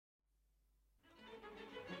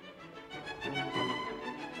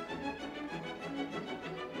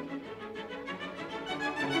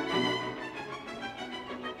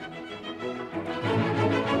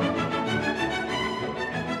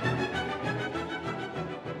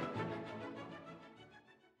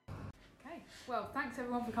Well, thanks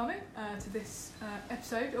everyone for coming to this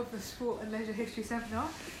episode of the Sport and Leisure History Seminar.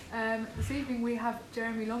 This evening we have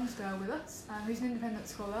Jeremy Lonsdale with us, who's an independent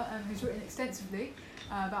scholar and who's written extensively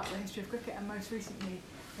about the history of cricket and most recently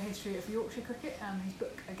the history of Yorkshire cricket. His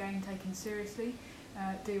book, Again Taken Seriously,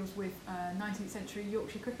 deals with 19th century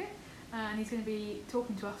Yorkshire cricket, and he's going to be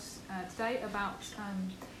talking to us today about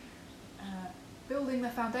building the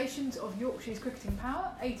foundations of Yorkshire's cricketing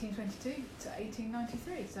power, 1822 to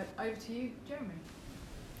 1893. So over to you, Jeremy.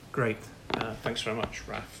 Great. Thanks very much,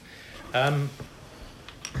 Raf.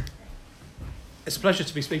 It's a pleasure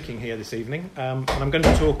to be speaking here this evening. And I'm going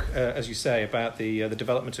to talk, as you say, about the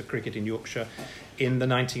development of cricket in Yorkshire in the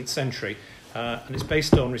 19th century. And it's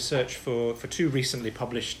based on research for two recently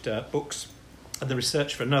published books and the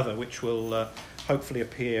research for another, which will hopefully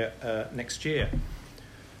appear next year.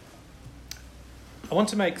 I want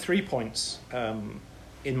to make 3 points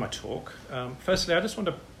in my talk. Firstly, I just want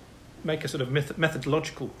to make a sort of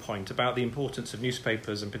methodological point about the importance of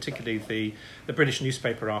newspapers and particularly the British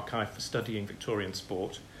Newspaper Archive for studying Victorian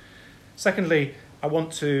sport. Secondly, I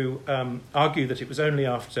want to argue that it was only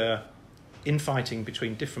after infighting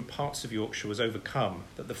between different parts of Yorkshire was overcome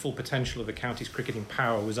that the full potential of the county's cricketing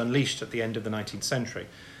power was unleashed at the end of the 19th century.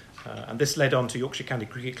 And this led on to Yorkshire County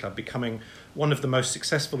Cricket Club becoming one of the most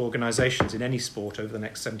successful organisations in any sport over the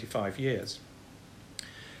next 75 years.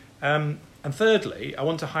 And thirdly, I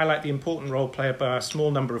want to highlight the important role played by a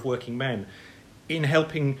small number of working men in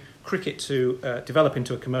helping cricket to develop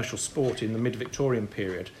into a commercial sport in the mid-Victorian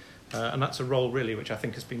period. And that's a role, really, which I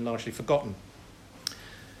think has been largely forgotten.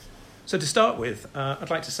 So to start with,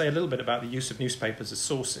 I'd like to say a little bit about the use of newspapers as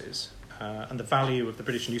sources and the value of the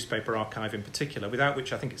British Newspaper Archive in particular, without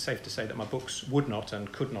which I think it's safe to say that my books would not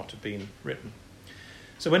and could not have been written.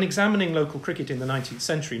 So when examining local cricket in the 19th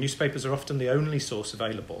century, newspapers are often the only source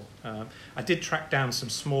available. I did track down a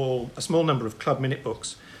small number of club minute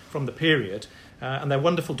books from the period, and they're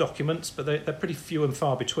wonderful documents, but they're pretty few and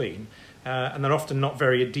far between, and they're often not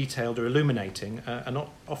very detailed or illuminating, and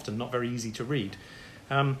often not very easy to read.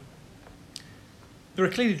 There are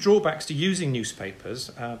clearly drawbacks to using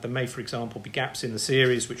newspapers. There may, for example, be gaps in the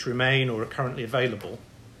series which remain or are currently available.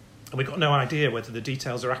 And we've got no idea whether the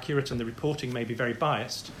details are accurate and the reporting may be very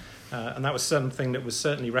biased. And that was something that was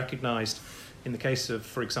certainly recognised in the case of,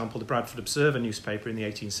 for example, the Bradford Observer newspaper in the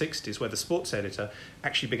 1860s, where the sports editor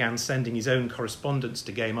actually began sending his own correspondence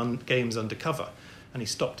to games undercover, and he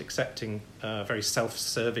stopped accepting very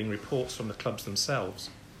self-serving reports from the clubs themselves.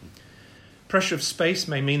 Pressure of space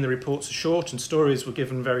may mean the reports are short and stories were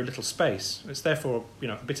given very little space. It's therefore,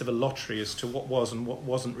 a bit of a lottery as to what was and what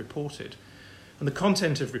wasn't reported. And the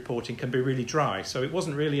content of reporting can be really dry. So it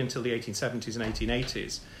wasn't really until the 1870s and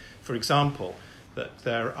 1880s, for example, that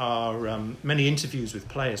there are many interviews with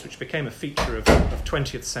players which became a feature of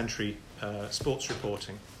 20th century sports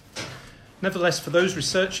reporting. Nevertheless, for those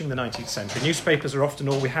researching the 19th century, newspapers are often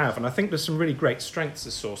all we have, and I think there's some really great strengths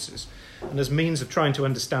as sources and as means of trying to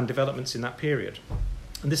understand developments in that period.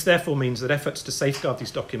 And this therefore means that efforts to safeguard these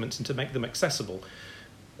documents and to make them accessible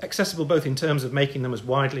both in terms of making them as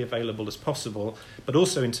widely available as possible, but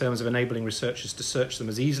also in terms of enabling researchers to search them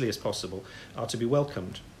as easily as possible, are to be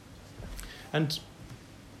welcomed. And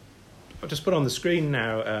I'll just put on the screen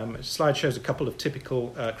now, a slide shows a couple of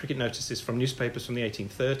typical cricket notices from newspapers from the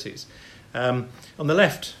 1830s. On the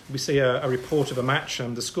left, we see a report of a match,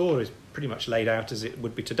 and the score is pretty much laid out as it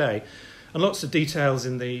would be today, and lots of details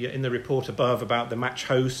in the report above about the match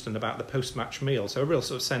host and about the post-match meal. So a real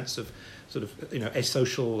sort of sense of a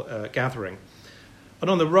social gathering. And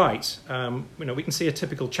on the right, we can see a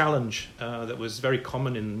typical challenge that was very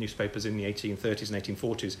common in newspapers in the 1830s and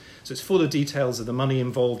 1840s. So it's full of details of the money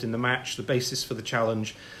involved in the match, the basis for the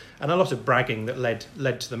challenge, and a lot of bragging that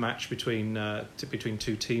led to the match between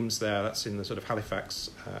two teams there. That's in the sort of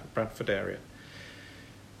Halifax, Bradford area.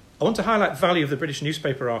 I want to highlight the value of the British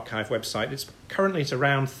Newspaper Archive website. It's currently at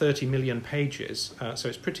around 30 million pages, so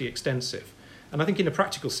it's pretty extensive. And I think in a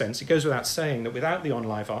practical sense, it goes without saying that without the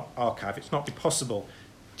online archive, it's not possible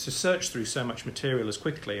to search through so much material as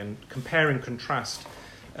quickly and compare and contrast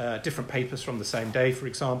different papers from the same day, for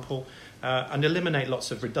example, and eliminate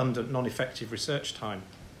lots of redundant, non-effective research time.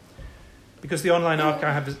 Because the online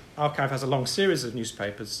archive has a long series of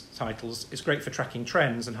newspapers titles, it's great for tracking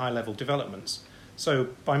trends and high-level developments. So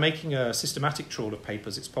by making a systematic trawl of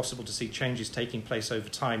papers, it's possible to see changes taking place over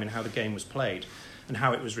time in how the game was played and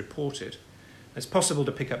how it was reported. It's possible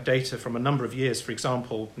to pick up data from a number of years, for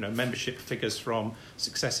example, membership figures from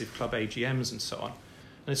successive club AGMs and so on.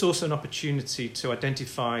 And it's also an opportunity to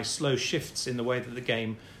identify slow shifts in the way that the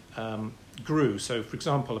game grew. So, for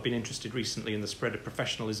example, I've been interested recently in the spread of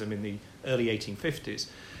professionalism in the early 1850s.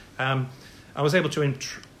 I was able to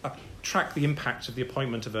track the impact of the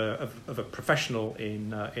appointment of a professional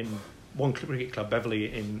in one cricket club,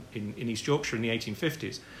 Beverley, in East Yorkshire in the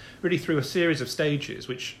 1850s, really through a series of stages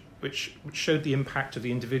which showed the impact of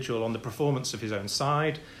the individual on the performance of his own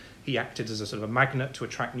side. He acted as a sort of a magnet to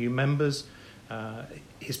attract new members.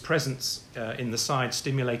 His presence in the side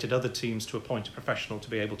stimulated other teams to appoint a professional to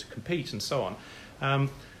be able to compete and so on.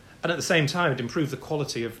 And at the same time, it improved the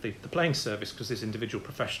quality of the playing service because this individual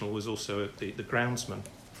professional was also the groundsman.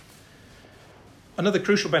 Another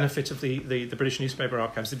crucial benefit of the British Newspaper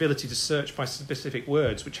Archive is the ability to search by specific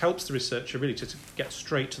words, which helps the researcher really to get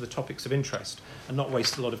straight to the topics of interest and not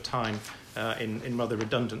waste a lot of time in rather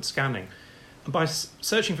redundant scanning. And by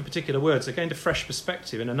searching for particular words, I gained a fresh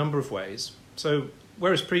perspective in a number of ways. So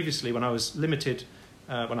whereas previously when I limited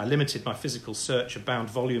my physical search of bound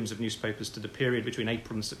volumes of newspapers to the period between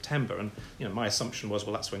April and September, and my assumption was,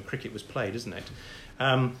 well, that's when cricket was played, isn't it?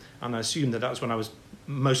 And I assumed that was when I was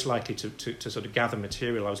most likely to sort of gather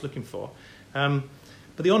material I was looking for. But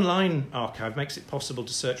the online archive makes it possible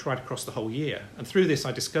to search right across the whole year. And through this,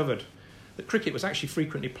 I discovered that cricket was actually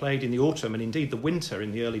frequently played in the autumn and indeed the winter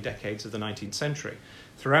in the early decades of the 19th century,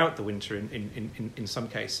 throughout the winter in some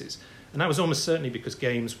cases. And that was almost certainly because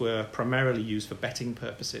games were primarily used for betting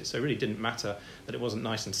purposes. So it really didn't matter that it wasn't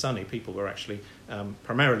nice and sunny. People were actually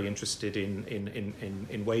primarily interested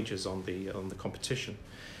in wagers on the competition.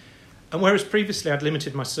 And whereas previously I'd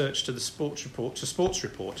limited my search to sports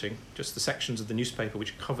reporting, just the sections of the newspaper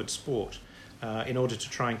which covered sport, in order to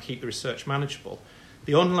try and keep the research manageable,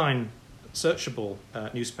 the online searchable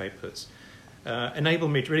newspapers enable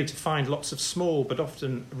me really to find lots of small but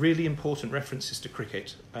often really important references to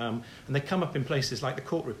cricket, and they come up in places like the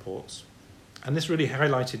court reports. And this really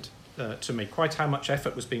highlighted to me quite how much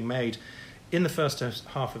effort was being made in the first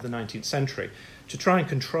half of the 19th century to try and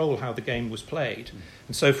control how the game was played.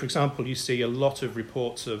 And so, for example, you see a lot of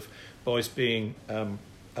reports of boys being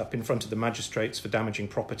up in front of the magistrates for damaging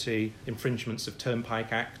property, infringements of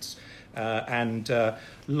turnpike acts, and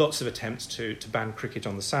lots of attempts to ban cricket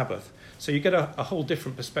on the Sabbath. So you get a whole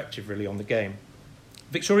different perspective, really, on the game.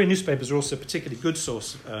 Victorian newspapers are also a particularly good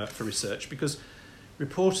source for research because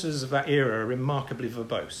reporters of that era are remarkably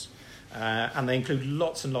verbose. And they include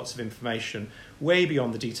lots and lots of information way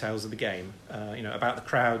beyond the details of the game, about the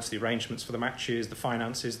crowds, the arrangements for the matches, the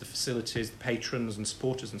finances, the facilities, the patrons and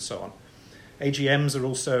supporters and so on. AGMs are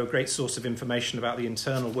also a great source of information about the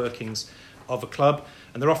internal workings of a club,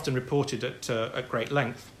 and they're often reported at great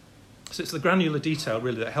length. So it's the granular detail,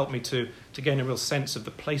 really, that helped me to gain a real sense of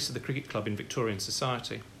the place of the cricket club in Victorian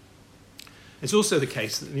society. It's also the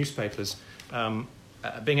case that the newspapers,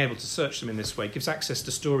 being able to search them in this way, gives access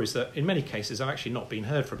to stories that, in many cases, have actually not been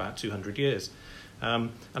heard for about 200 years.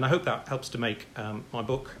 And I hope that helps to make my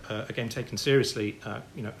book, again taken seriously,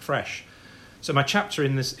 fresh. So my chapter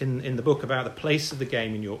in the book about the place of the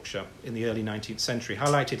game in Yorkshire in the early 19th century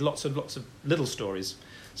highlighted lots of little stories.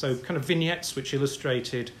 So kind of vignettes which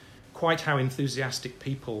illustrated quite how enthusiastic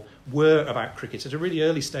people were about cricket at a really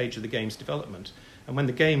early stage of the game's development, and when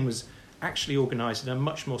the game was actually organised in a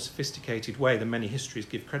much more sophisticated way than many histories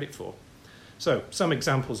give credit for. So some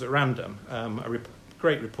examples at random.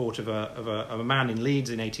 Great report of a man in Leeds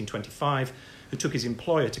in 1825 who took his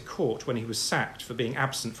employer to court when he was sacked for being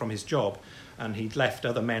absent from his job, and he'd left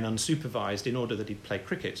other men unsupervised in order that he'd play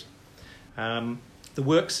cricket. The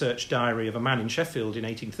work search diary of a man in Sheffield in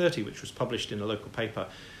 1830, which was published in a local paper,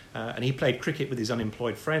 and he played cricket with his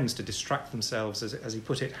unemployed friends to distract themselves, as he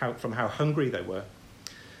put it, from how hungry they were.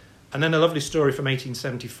 And then a lovely story from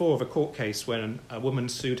 1874 of a court case when a woman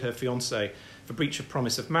sued her fiancé for breach of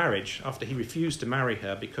promise of marriage after he refused to marry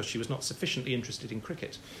her because she was not sufficiently interested in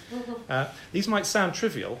cricket. These might sound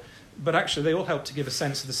trivial, but actually they all help to give a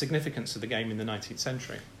sense of the significance of the game in the 19th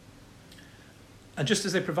century. And just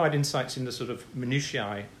as they provide insights in the sort of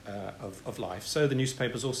minutiae of life, so the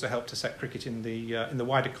newspapers also help to set cricket in the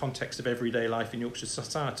wider context of everyday life in Yorkshire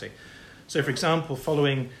society. So, for example,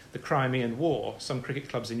 following the Crimean War, some cricket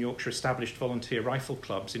clubs in Yorkshire established volunteer rifle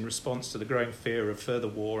clubs in response to the growing fear of further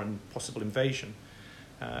war and possible invasion.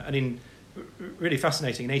 Really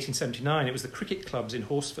fascinating, in 1879, it was the cricket clubs in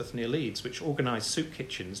Horsforth near Leeds which organised soup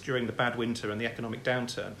kitchens during the bad winter and the economic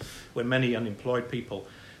downturn, when many unemployed people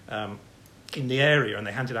in the area, and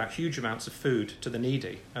they handed out huge amounts of food to the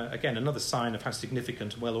needy. Again, another sign of how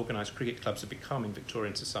significant and well-organised cricket clubs have become in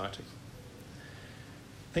Victorian society.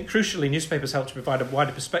 I think crucially, newspapers help to provide a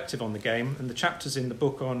wider perspective on the game, and the chapters in the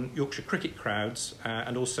book on Yorkshire cricket crowds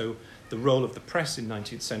and also the role of the press in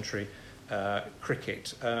 19th century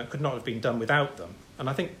cricket could not have been done without them. And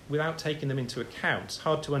I think without taking them into account, it's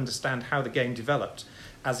hard to understand how the game developed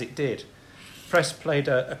as it did. press played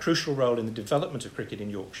a crucial role in the development of cricket in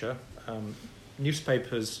Yorkshire.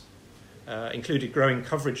 Newspapers included growing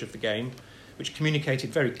coverage of the game, which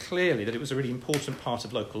communicated very clearly that it was a really important part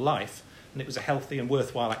of local life and it was a healthy and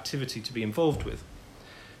worthwhile activity to be involved with.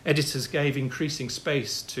 Editors gave increasing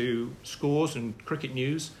space to scores and cricket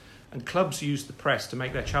news, and clubs used the press to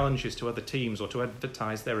make their challenges to other teams or to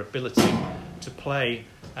advertise their ability to play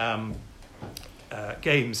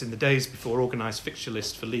games in the days before organised fixture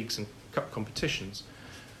lists for leagues and cup competitions.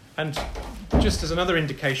 And just as another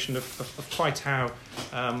indication of quite how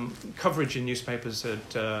coverage in newspapers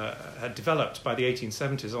had developed by the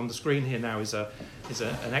 1870s, on the screen here now is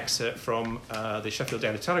an excerpt from the Sheffield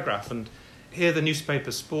Daily Telegraph, and here the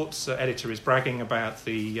newspaper's sports editor is bragging about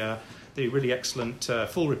the really excellent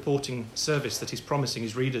full reporting service that he's promising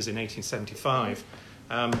his readers in 1875.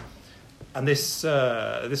 And this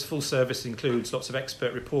full service includes lots of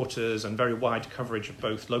expert reporters and very wide coverage of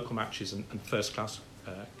both local matches and first-class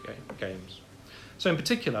games. So in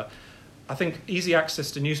particular, I think easy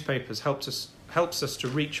access to newspapers helps us to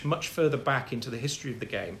reach much further back into the history of the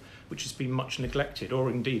game, which has been much neglected or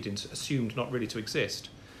indeed assumed not really to exist.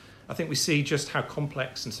 I think we see just how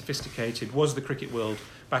complex and sophisticated was the cricket world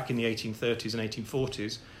back in the 1830s and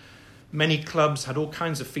 1840s. Many clubs had all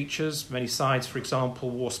kinds of features. Many sides, for example,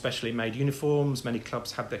 wore specially made uniforms. Many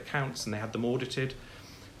clubs had their counts and they had them audited.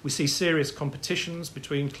 We see serious competitions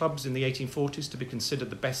between clubs in the 1840s to be considered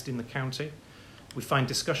the best in the county. We find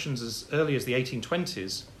discussions as early as the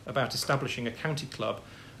 1820s about establishing a county club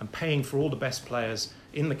and paying for all the best players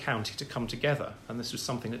in the county to come together. And this was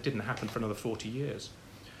something that didn't happen for another 40 years.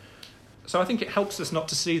 So I think it helps us not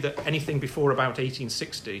to see that anything before about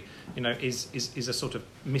 1860, is a sort of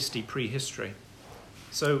misty prehistory.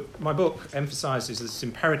 So my book emphasises it's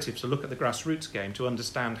imperative to look at the grassroots game to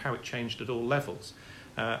understand how it changed at all levels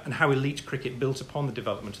and how elite cricket built upon the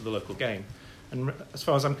development of the local game. And as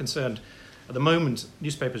far as I'm concerned, at the moment,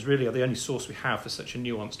 newspapers really are the only source we have for such a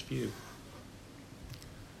nuanced view.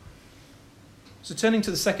 So turning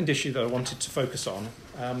to the second issue that I wanted to focus on,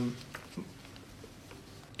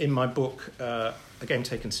 in my book, A Game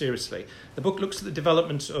Taken Seriously, the book looks at the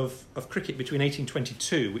development of cricket between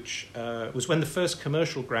 1822, which was when the first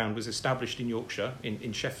commercial ground was established in Yorkshire,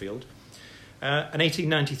 in Sheffield, and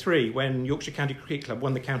 1893, when Yorkshire County Cricket Club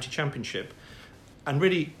won the county championship. And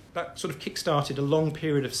really, that sort of kick-started a long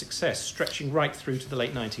period of success, stretching right through to the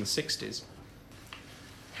late 1960s.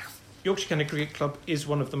 Yorkshire County Cricket Club is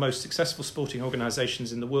one of the most successful sporting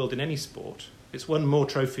organisations in the world in any sport. It's won more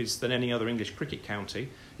trophies than any other English cricket county.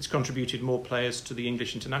 It's contributed more players to the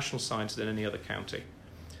English international sides than any other county.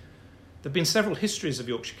 There have been several histories of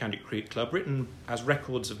Yorkshire County Cricket Club written as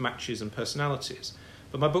records of matches and personalities.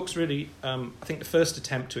 But my book's really, I think, the first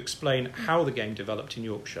attempt to explain how the game developed in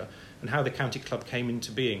Yorkshire and how the county club came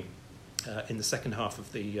into being in the second half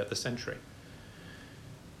of the century.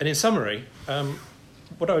 And in summary,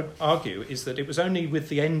 what I would argue is that it was only with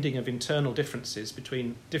the ending of internal differences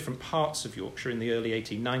between different parts of Yorkshire in the early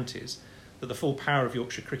 1890s that the full power of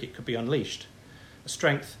Yorkshire cricket could be unleashed, a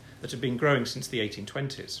strength that had been growing since the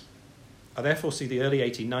 1820s. I therefore see the early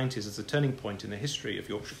 1890s as a turning point in the history of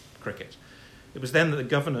Yorkshire cricket. It was then that the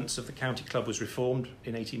governance of the county club was reformed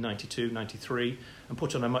in 1892-93 and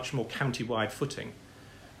put on a much more county-wide footing.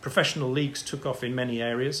 Professional leagues took off in many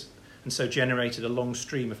areas and so generated a long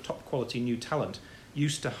stream of top-quality new talent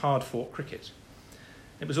used to hard-fought cricket.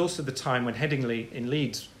 It was also the time when Headingley in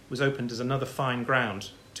Leeds was opened as another fine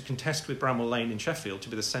ground to contest with Bramwell Lane in Sheffield to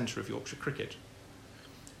be the centre of Yorkshire cricket.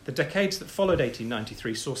 The decades that followed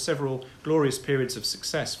 1893 saw several glorious periods of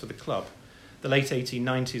success for the club. The late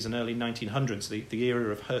 1890s and early 1900s, the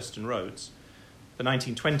era of Hurst and Rhodes. The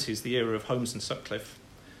 1920s, the era of Holmes and Sutcliffe.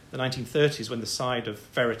 The 1930s, when the side of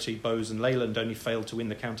Verity, Bowes and Leyland only failed to win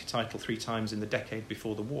the county title 3 times in the decade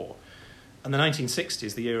before the war. And the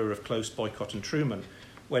 1960s, the era of Close, Boycott and Truman,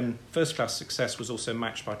 when first-class success was also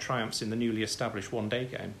matched by triumphs in the newly established one-day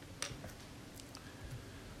game.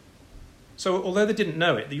 So although they didn't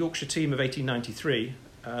know it, the Yorkshire team of 1893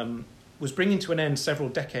 was bringing to an end several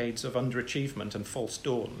decades of underachievement and false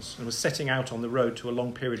dawns and was setting out on the road to a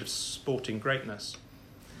long period of sporting greatness.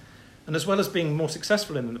 And as well as being more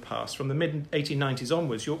successful in the past, from the mid-1890s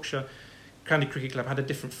onwards, Yorkshire County Cricket Club had a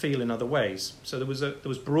different feel in other ways. So there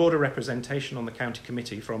was broader representation on the county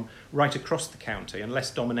committee from right across the county and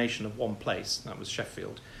less domination of one place, that was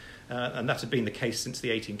Sheffield. And that had been the case since the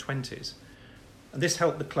 1820s. And this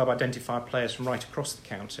helped the club identify players from right across the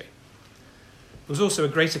county. There was also a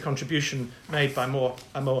greater contribution made by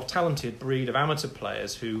a more talented breed of amateur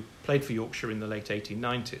players who played for Yorkshire in the late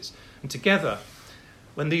 1890s. And together,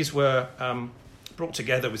 when these were brought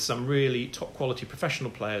together with some really top quality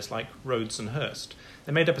professional players like Rhodes and Hurst.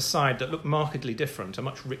 They made up a side that looked markedly different, a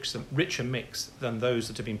much richer mix than those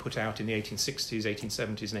that had been put out in the 1860s,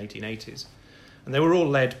 1870s and 1880s. And they were all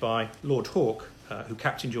led by Lord Hawke, who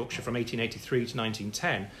captained Yorkshire from 1883 to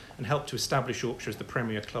 1910 and helped to establish Yorkshire as the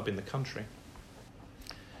premier club in the country.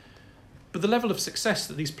 But the level of success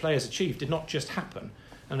that these players achieved did not just happen,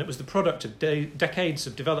 and it was the product of decades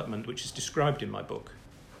of development which is described in my book.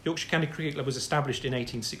 Yorkshire County Cricket Club was established in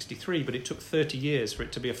 1863, but it took 30 years for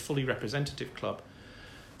it to be a fully representative club.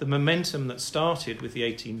 The momentum that started with the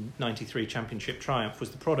 1893 Championship triumph was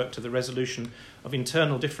the product of the resolution of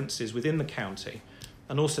internal differences within the county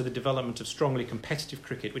and also the development of strongly competitive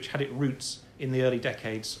cricket, which had its roots in the early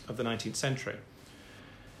decades of the 19th century.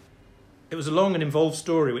 It was a long and involved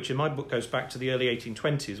story, which in my book goes back to the early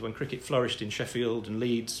 1820s, when cricket flourished in Sheffield and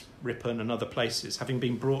Leeds, Ripon and other places, having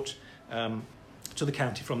been brought to the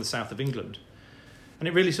county from the south of England. And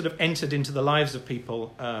it really sort of entered into the lives of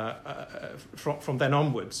people from then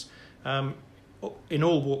onwards, in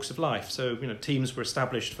all walks of life. So, teams were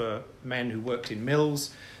established for men who worked in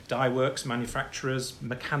mills, dye works, manufacturers,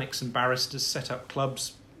 mechanics and barristers set up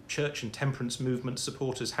clubs. Church and temperance movement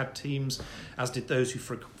supporters had teams, as did those who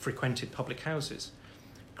frequented public houses.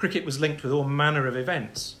 Cricket was linked with all manner of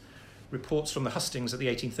events. Reports from the hustings at the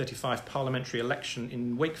 1835 parliamentary election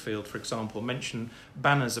in Wakefield, for example, mention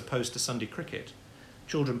banners opposed to Sunday cricket.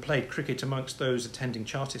 Children played cricket amongst those attending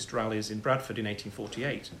Chartist rallies in Bradford in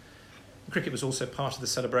 1848. Cricket was also part of the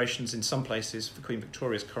celebrations in some places for Queen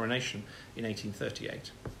Victoria's coronation in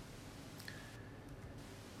 1838.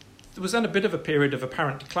 There was then a bit of a period of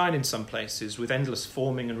apparent decline in some places, with endless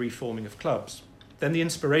forming and reforming of clubs. Then the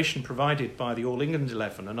inspiration provided by the All England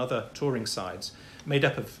 11 and other touring sides, made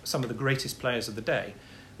up of some of the greatest players of the day,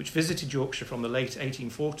 which visited Yorkshire from the late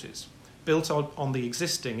 1840s, built on the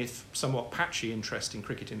existing, if somewhat patchy, interest in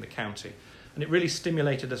cricket in the county, and it really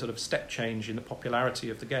stimulated a sort of step change in the popularity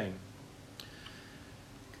of the game.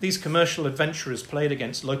 These commercial adventurers played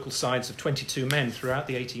against local sides of 22 men throughout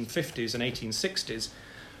the 1850s and 1860s,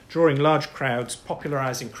 drawing large crowds,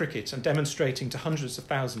 popularising cricket and demonstrating to hundreds of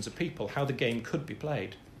thousands of people how the game could be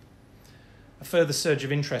played. A further surge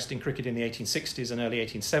of interest in cricket in the 1860s and early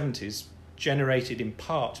 1870s, generated in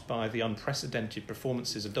part by the unprecedented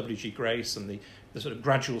performances of W.G. Grace and the sort of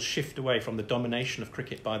gradual shift away from the domination of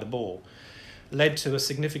cricket by the ball, led to a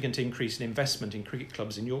significant increase in investment in cricket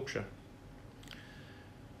clubs in Yorkshire.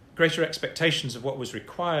 Greater expectations of what was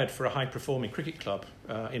required for a high-performing cricket club,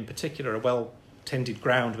 in particular a well-tended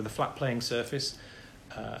ground with a flat playing surface,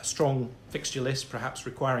 a strong fixture list, perhaps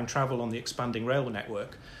requiring travel on the expanding railway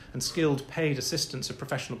network, and skilled paid assistance of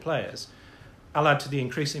professional players, allied to the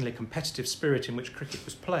increasingly competitive spirit in which cricket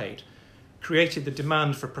was played, created the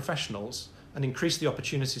demand for professionals and increased the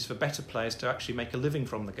opportunities for better players to actually make a living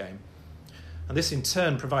from the game. And this in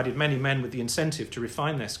turn provided many men with the incentive to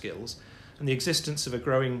refine their skills, and the existence of a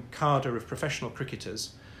growing cadre of professional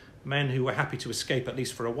cricketers, men who were happy to escape, at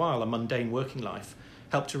least for a while, a mundane working life,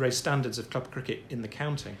 helped to raise standards of club cricket in the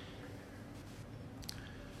county.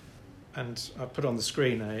 And I put on the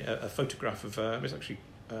screen a photograph of, it was actually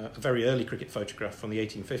a very early cricket photograph from the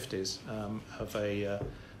 1850s of a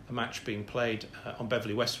match being played on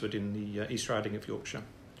Beverley Westwood in the East Riding of Yorkshire.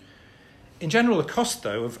 In general, the cost,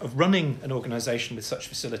 though, of running an organisation with such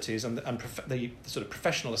facilities and the sort of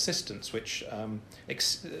professional assistance which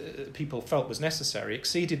people felt was necessary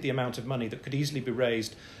exceeded the amount of money that could easily be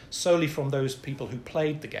raised solely from those people who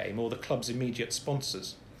played the game or the club's immediate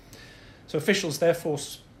sponsors. So officials therefore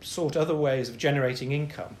sought other ways of generating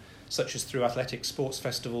income, such as through athletic sports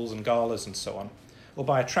festivals and galas and so on, or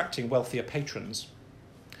by attracting wealthier patrons.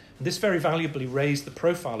 And this very valuably raised the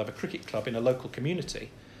profile of a cricket club in a local community,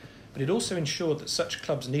 but it also ensured that such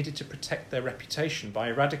clubs needed to protect their reputation by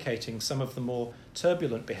eradicating some of the more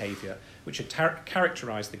turbulent behaviour which had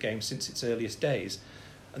characterised the game since its earliest days,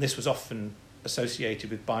 and this was often associated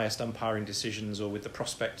with biased umpiring decisions or with the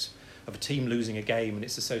prospect of a team losing a game and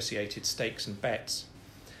its associated stakes and bets.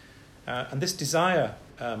 And this desire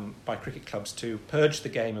by cricket clubs to purge the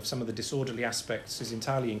game of some of the disorderly aspects is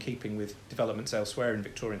entirely in keeping with developments elsewhere in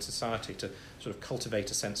Victorian society to sort of cultivate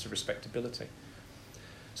a sense of respectability.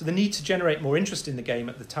 So the need to generate more interest in the game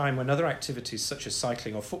at the time when other activities such as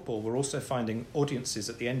cycling or football were also finding audiences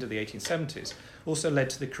at the end of the 1870s also led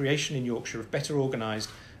to the creation in Yorkshire of better organised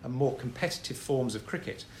and more competitive forms of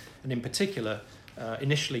cricket, and in particular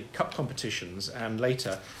initially cup competitions and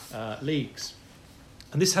later leagues.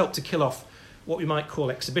 And this helped to kill off what we might call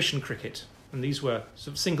exhibition cricket, and these were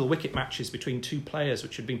sort of single wicket matches between two players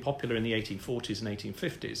which had been popular in the 1840s and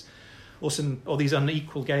 1850s. Or these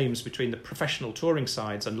unequal games between the professional touring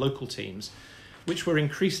sides and local teams, which were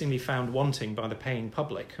increasingly found wanting by the paying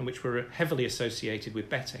public and which were heavily associated with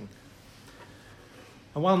betting.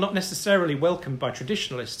 And while not necessarily welcomed by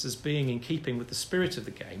traditionalists as being in keeping with the spirit of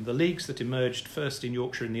the game, the leagues that emerged first in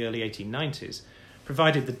Yorkshire in the early 1890s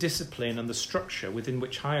provided the discipline and the structure within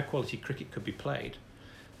which higher quality cricket could be played.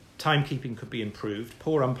 Timekeeping could be improved,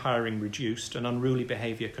 poor umpiring reduced, and unruly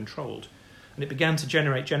behaviour controlled. And it began to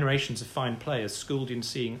generate generations of fine players schooled in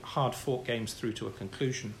seeing hard-fought games through to a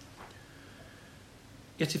conclusion.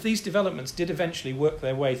 Yet if these developments did eventually work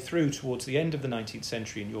their way through towards the end of the 19th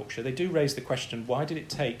century in Yorkshire, they do raise the question, why did it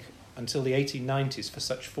take until the 1890s for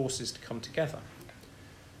such forces to come together?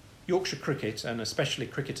 Yorkshire cricket, and especially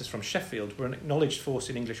cricketers from Sheffield, were an acknowledged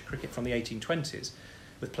force in English cricket from the 1820s,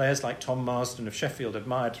 with players like Tom Marsden of Sheffield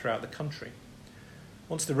admired throughout the country.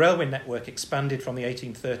 Once the railway network expanded from the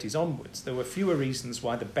 1830s onwards, there were fewer reasons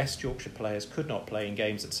why the best Yorkshire players could not play in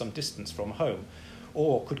games at some distance from home,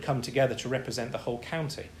 or could come together to represent the whole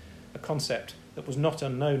county, a concept that was not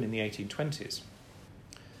unknown in the 1820s.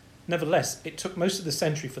 Nevertheless, it took most of the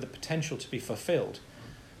century for the potential to be fulfilled.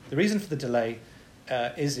 The reason for the delay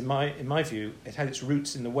is, in my view, it had its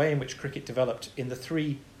roots in the way in which cricket developed in the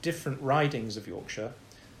three different ridings of Yorkshire.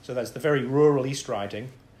 So there's the very rural East Riding,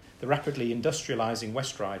 the rapidly industrialising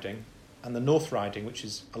West Riding, and the North Riding, which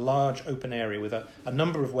is a large open area with a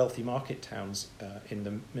number of wealthy market towns in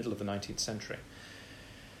the middle of the 19th century.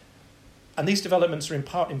 And these developments are in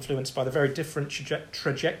part influenced by the very different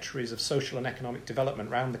trajectories of social and economic development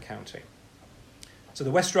around the county. So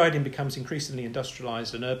the West Riding becomes increasingly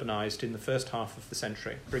industrialised and urbanised in the first half of the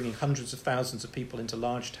century, bringing hundreds of thousands of people into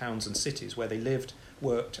large towns and cities where they lived,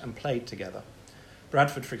 worked and played together.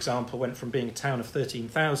 Bradford, for example, went from being a town of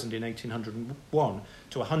 13,000 in 1801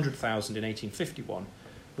 to 100,000 in 1851,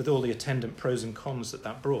 with all the attendant pros and cons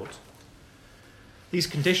that brought. These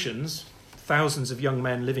conditions, thousands of young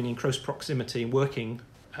men living in close proximity and working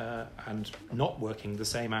and not working the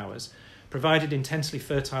same hours, provided intensely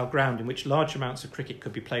fertile ground in which large amounts of cricket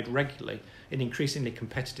could be played regularly in increasingly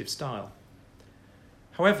competitive style.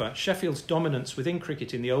 However, Sheffield's dominance within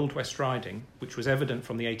cricket in the Old West Riding, which was evident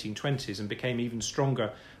from the 1820s and became even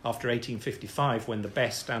stronger after 1855 when the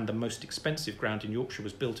best and the most expensive ground in Yorkshire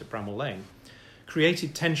was built at Bramall Lane,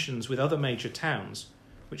 created tensions with other major towns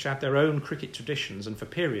which had their own cricket traditions and for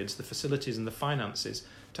periods the facilities and the finances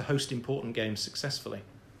to host important games successfully.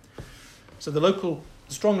 So the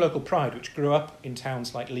strong local pride which grew up in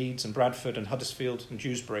towns like Leeds and Bradford and Huddersfield and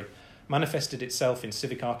Dewsbury manifested itself in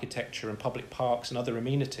civic architecture and public parks and other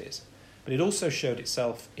amenities, but it also showed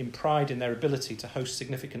itself in pride in their ability to host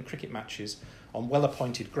significant cricket matches on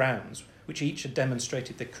well-appointed grounds, which each had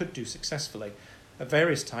demonstrated they could do successfully at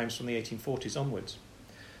various times from the 1840s onwards.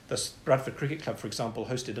 Thus, Bradford Cricket Club, for example,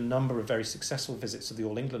 hosted a number of very successful visits of the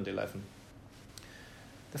All England 11.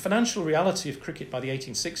 The financial reality of cricket by the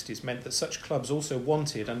 1860s meant that such clubs also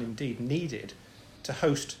wanted and indeed needed to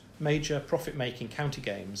host major profit-making county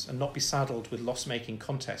games and not be saddled with loss-making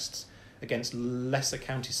contests against lesser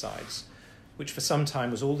county sides, which for some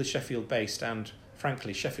time was all the Sheffield-based and,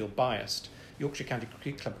 frankly, Sheffield-biased Yorkshire County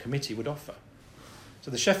Cricket Club Committee would offer.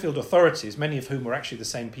 So the Sheffield authorities, many of whom were actually the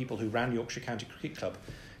same people who ran Yorkshire County Cricket Club,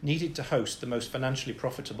 needed to host the most financially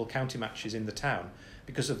profitable county matches in the town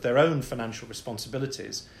because of their own financial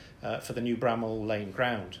responsibilities for the new Bramall Lane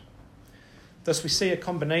ground. Thus we see a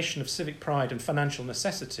combination of civic pride and financial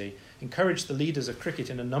necessity encourage the leaders of cricket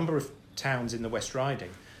in a number of towns in the West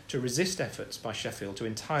Riding to resist efforts by Sheffield to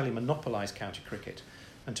entirely monopolise county cricket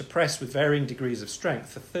and to press with varying degrees of strength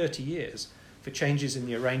for 30 years for changes in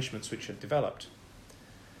the arrangements which had developed.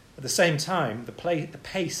 At the same time, the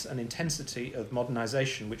pace and intensity of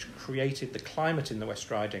modernisation which created the climate in the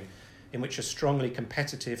West Riding in which a strongly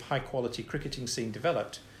competitive, high-quality cricketing scene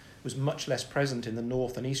developed was much less present in the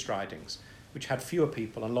North and East Ridings, which had fewer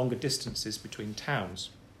people and longer distances between towns.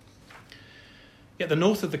 Yet the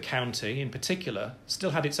north of the county, in particular,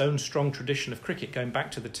 still had its own strong tradition of cricket going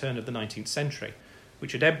back to the turn of the 19th century,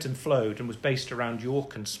 which had ebbed and flowed and was based around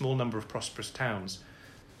York and a small number of prosperous towns.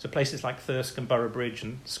 So places like Thirsk and Boroughbridge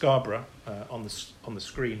and Scarborough on the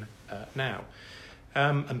screen now,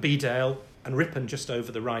 and Bedale and Ripon just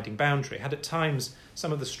over the riding boundary had at times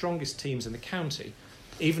some of the strongest teams in the county,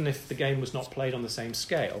 even if the game was not played on the same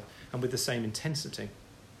scale and with the same intensity.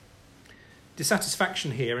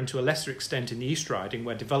 Dissatisfaction here, and to a lesser extent in the East Riding,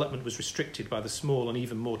 where development was restricted by the small and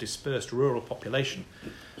even more dispersed rural population,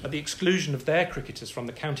 at the exclusion of their cricketers from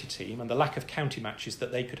the county team and the lack of county matches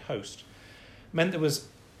that they could host, meant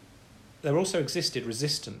there also existed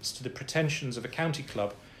resistance to the pretensions of a county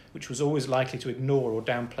club which was always likely to ignore or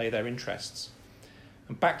downplay their interests.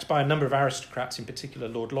 And backed by a number of aristocrats, in particular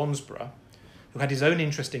Lord Lonsborough, who had his own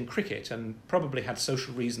interest in cricket and probably had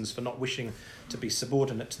social reasons for not wishing to be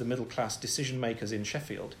subordinate to the middle-class decision-makers in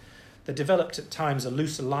Sheffield, there developed at times a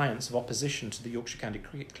loose alliance of opposition to the Yorkshire County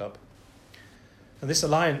Cricket Club. And this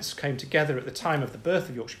alliance came together at the time of the birth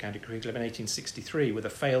of Yorkshire County Cricket Club in 1863 with a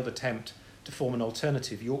failed attempt to form an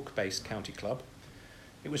alternative York-based county club.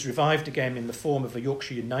 It was revived again in the form of a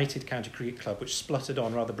Yorkshire United County Cricket Club, which spluttered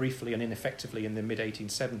on rather briefly and ineffectively in the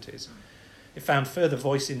mid-1870s. It found further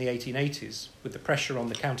voice in the 1880s, with the pressure on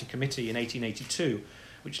the county committee in 1882,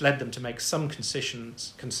 which led them to make some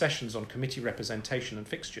concessions on committee representation and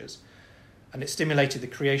fixtures, and it stimulated the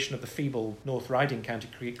creation of the feeble North Riding County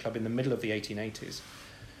Cricket Club in the middle of the 1880s.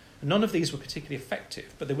 And none of these were particularly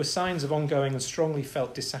effective, but there were signs of ongoing and strongly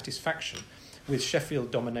felt dissatisfaction with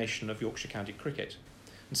Sheffield domination of Yorkshire County cricket,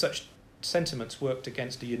 and such sentiments worked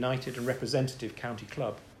against a united and representative county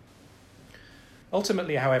club.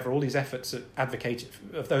 Ultimately, however, all these efforts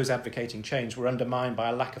of those advocating change were undermined by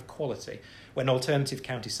a lack of quality when alternative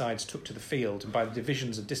county sides took to the field and by the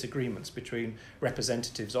divisions and disagreements between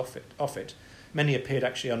representatives of it. Many appeared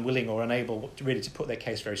actually unwilling or unable really to put their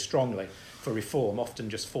case very strongly for reform, often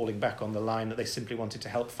just falling back on the line that they simply wanted to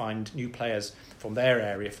help find new players from their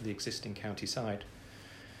area for the existing county side.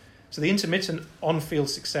 So the intermittent on-field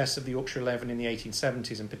success of the Yorkshire 11 in the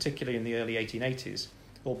 1870s and particularly in the early 1880s,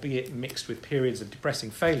 albeit mixed with periods of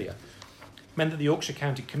depressing failure, meant that the Yorkshire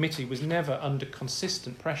County Committee was never under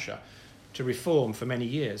consistent pressure to reform for many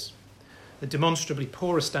years. The demonstrably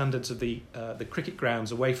poorer standards of the cricket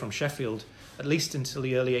grounds away from Sheffield, at least until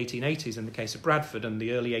the early 1880s in the case of Bradford and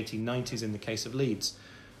the early 1890s in the case of Leeds,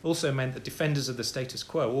 also meant that defenders of the status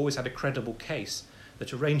quo always had a credible case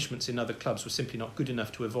that arrangements in other clubs were simply not good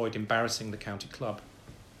enough to avoid embarrassing the county club.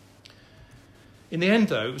 In the end,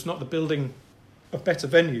 though, it was not the building of better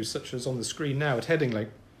venues, such as on the screen now at Headingley,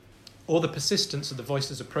 or the persistence of the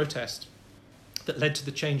voices of protest that led to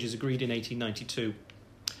the changes agreed in 1892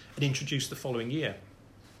 and introduced the following year.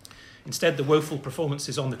 Instead, the woeful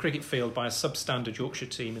performances on the cricket field by a substandard Yorkshire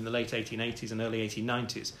team in the late 1880s and early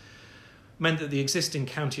 1890s meant that the existing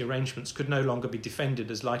county arrangements could no longer be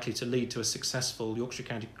defended as likely to lead to a successful Yorkshire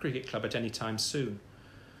County Cricket Club at any time soon.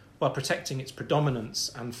 While protecting its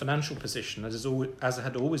predominance and financial position, as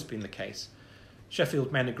had always been the case,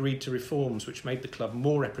 Sheffield men agreed to reforms which made the club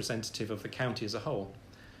more representative of the county as a whole.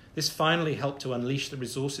 This finally helped to unleash the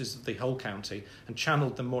resources of the whole county and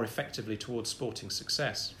channeled them more effectively towards sporting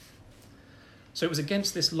success. So it was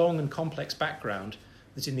against this long and complex background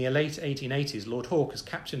that in the late 1880s, Lord Hawke, as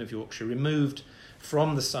captain of Yorkshire, removed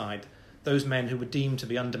from the side those men who were deemed to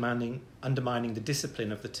be undermining the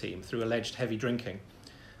discipline of the team through alleged heavy drinking,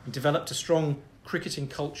 and developed a strong cricketing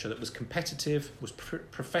culture that was competitive, was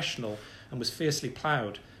professional, and was fiercely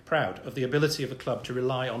proud of the ability of the club to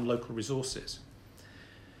rely on local resources.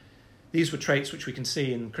 These were traits which we can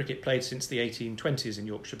see in cricket played since the 1820s in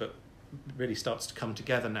Yorkshire, but really starts to come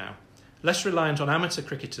together now. Less reliant on amateur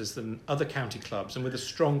cricketers than other county clubs, and with a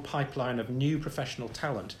strong pipeline of new professional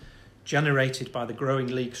talent generated by the growing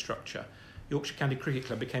league structure, Yorkshire County Cricket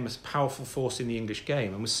Club became a powerful force in the English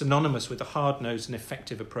game and was synonymous with a hard-nosed and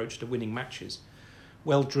effective approach to winning matches,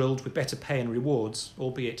 well drilled with better pay and rewards,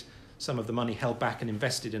 albeit some of the money held back and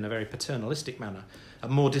invested in a very paternalistic manner,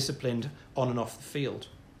 and more disciplined on and off the field.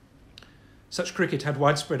 Such cricket had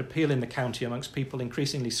widespread appeal in the county amongst people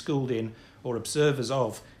increasingly schooled in or observers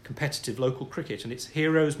of competitive local cricket, and its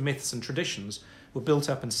heroes, myths and traditions were built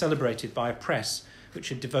up and celebrated by a press which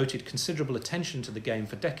had devoted considerable attention to the game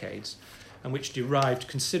for decades and which derived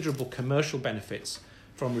considerable commercial benefits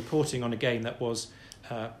from reporting on a game that was,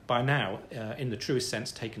 by now, in the truest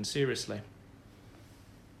sense, taken seriously.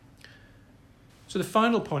 So the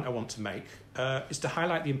final point I want to make is to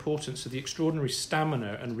highlight the importance of the extraordinary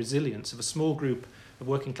stamina and resilience of a small group of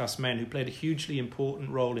working class men who played a hugely important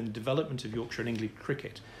role in the development of Yorkshire and English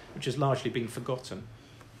cricket, which has largely been forgotten.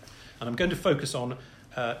 And I'm going to focus on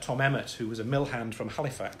Tom Emmett, who was a mill hand from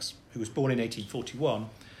Halifax, who was born in 1841,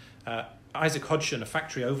 Isaac Hodgson, a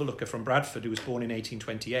factory overlooker from Bradford, who was born in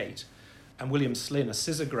 1828, and William Slynn, a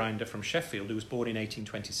scissor grinder from Sheffield, who was born in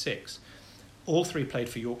 1826. All three played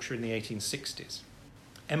for Yorkshire in the 1860s.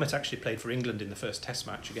 Emmett actually played for England in the first Test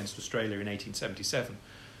match against Australia in 1877.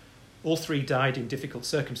 All three died in difficult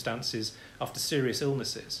circumstances after serious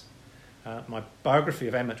illnesses. My biography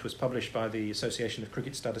of Emmett was published by the Association of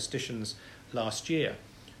Cricket Statisticians last year,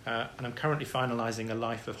 and I'm currently finalising a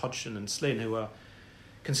life of Hodgson and Slynn, who are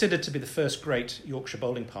considered to be the first great Yorkshire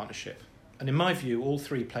bowling partnership. And in my view, all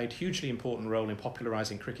three played a hugely important role in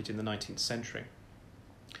popularising cricket in the 19th century.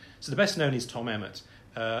 So the best known is Tom Emmett.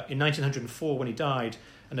 In 1904, when he died,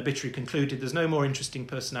 an obituary concluded there's no more interesting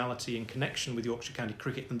personality in connection with Yorkshire County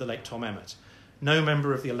cricket than the late Tom Emmett. No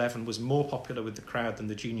member of the 11 was more popular with the crowd than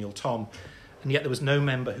the genial Tom, and yet there was no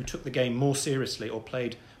member who took the game more seriously or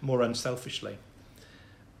played more unselfishly.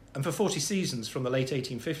 And for 40 seasons, from the late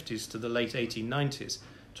 1850s to the late 1890s,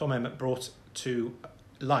 Tom Emmett brought to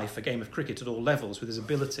life a game of cricket at all levels with his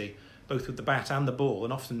ability, both with the bat and the ball,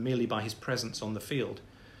 and often merely by his presence on the field.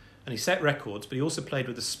 And he set records, but he also played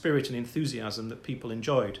with a spirit and enthusiasm that people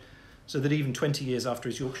enjoyed, so that even 20 years after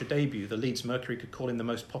his Yorkshire debut, the Leeds Mercury could call him the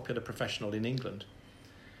most popular professional in England.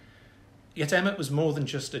 Yet Emmett was more than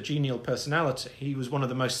just a genial personality. He was one of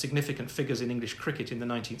the most significant figures in English cricket in the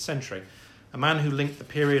 19th century, a man who linked the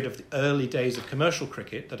period of the early days of commercial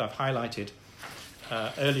cricket that I've highlighted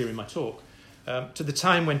earlier in my talk to the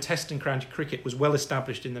time when Test and county cricket was well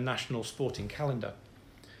established in the national sporting calendar.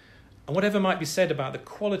 And whatever might be said about the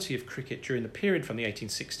quality of cricket during the period from the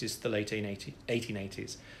 1860s to the late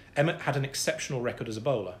 1880s, Emmett had an exceptional record as a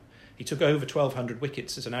bowler. He took over 1,200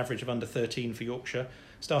 wickets at an average of under 13 for Yorkshire,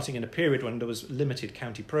 starting in a period when there was limited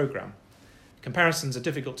county programme. Comparisons are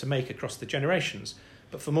difficult to make across the generations,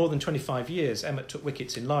 but for more than 25 years, Emmett took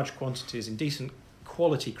wickets in large quantities in decent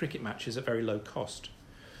quality cricket matches at very low cost.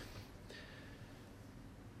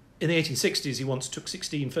 In the 1860s, he once took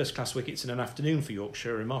 16 first-class wickets in an afternoon for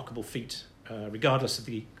Yorkshire, a remarkable feat, regardless of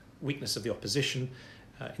the weakness of the opposition.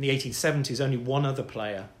 In the 1870s, only one other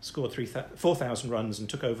player scored 4,000 runs and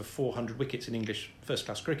took over 400 wickets in English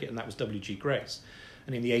first-class cricket, and that was W.G. Grace.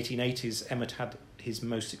 And in the 1880s, Emmett had his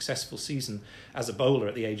most successful season as a bowler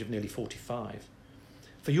at the age of nearly 45.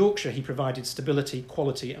 For Yorkshire, he provided stability,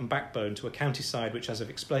 quality and backbone to a county side which, as I've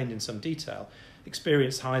explained in some detail,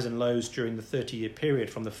 experienced highs and lows during the 30-year period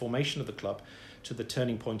from the formation of the club to the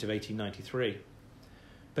turning point of 1893.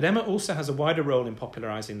 But Emmett also has a wider role in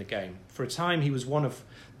popularising the game. For a time, he was one of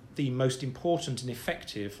the most important and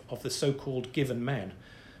effective of the so-called given men,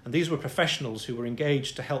 and these were professionals who were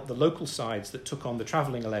engaged to help the local sides that took on the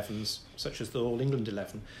travelling 11s, such as the All England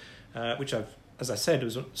 11, which as I said,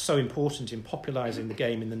 was so important in popularising the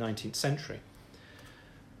game in the 19th century.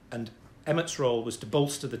 And Emmett's role was to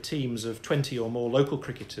bolster the teams of 20 or more local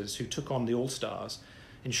cricketers who took on the All-Stars,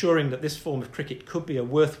 ensuring that this form of cricket could be a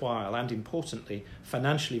worthwhile and, importantly,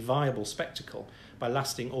 financially viable spectacle by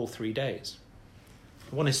lasting all 3 days.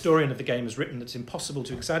 One historian of the game has written that it's impossible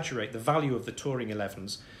to exaggerate the value of the touring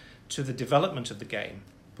 11s to the development of the game,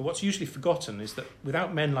 but what's usually forgotten is that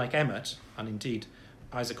without men like Emmett, and indeed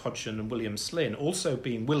Isaac Hodgson and William Slynn, also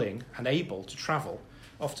being willing and able to travel,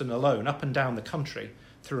 often alone, up and down the country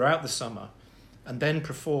throughout the summer, and then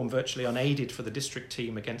perform virtually unaided for the district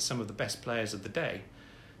team against some of the best players of the day,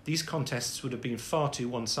 these contests would have been far too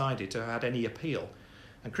one-sided to have had any appeal,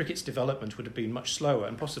 and cricket's development would have been much slower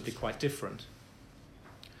and possibly quite different.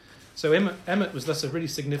 So Emmett was thus a really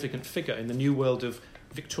significant figure in the new world of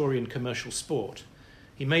Victorian commercial sport.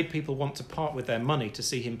 He made people want to part with their money to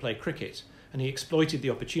see him play cricket, and he exploited the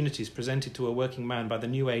opportunities presented to a working man by the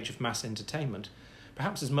new age of mass entertainment,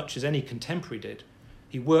 perhaps as much as any contemporary did.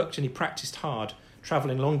 He worked and he practised hard,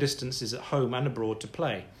 travelling long distances at home and abroad to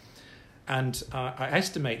play. And I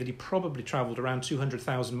estimate that he probably travelled around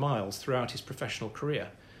 200,000 miles throughout his professional career.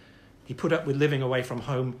 He put up with living away from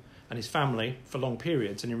home and his family for long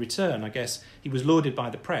periods, and in return, I guess, he was lauded by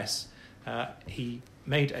the press. He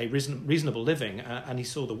made a reasonable living and he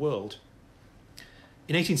saw the world.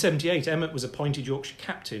 In 1878, Emmett was appointed Yorkshire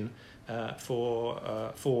captain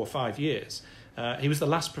for 4 or 5 years. He was the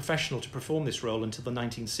last professional to perform this role until the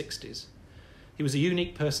 1960s. He was a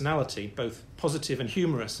unique personality, both positive and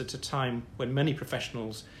humorous, at a time when many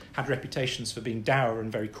professionals had reputations for being dour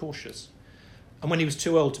and very cautious. And when he was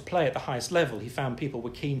too old to play at the highest level, he found people were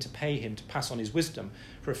keen to pay him to pass on his wisdom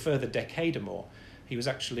for a further decade or more. He was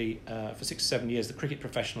actually, for 6 or 7 years, the cricket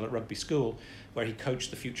professional at Rugby School, where he coached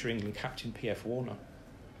the future England captain P.F. Warner.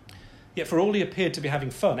 Yet for all he appeared to be having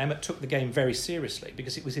fun, Emmett took the game very seriously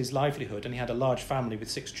because it was his livelihood and he had a large family with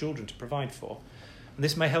 6 children to provide for. And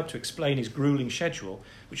this may help to explain his gruelling schedule,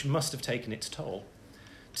 which must have taken its toll.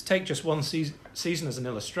 To take just one season as an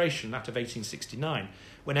illustration, that of 1869,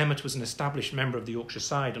 when Emmett was an established member of the Yorkshire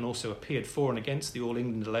side and also appeared for and against the All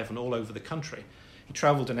England 11 all over the country, he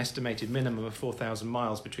travelled an estimated minimum of 4,000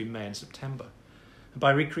 miles between May and September. And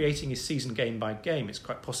by recreating his season game by game, it's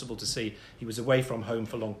quite possible to see he was away from home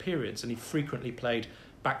for long periods, and he frequently played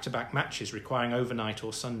back-to-back matches requiring overnight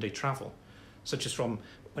or Sunday travel, such as from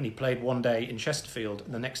when he played one day in Chesterfield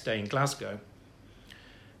and the next day in Glasgow.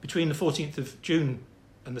 Between the 14th of June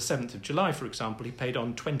and the 7th of July, for example, he played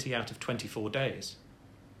on 20 out of 24 days.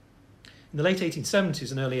 In the late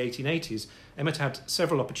 1870s and early 1880s, Emmett had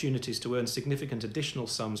several opportunities to earn significant additional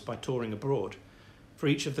sums by touring abroad. For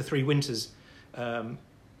each of the 3 winters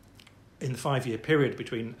in the 5-year period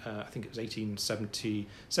between, I think it was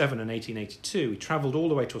 1877 and 1882, he travelled all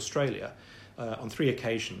the way to Australia on 3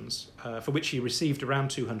 occasions, for which he received around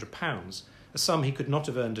 £200, a sum he could not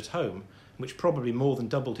have earned at home, which probably more than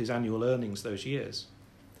doubled his annual earnings those years.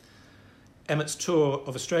 Emmett's tour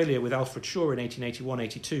of Australia with Alfred Shaw in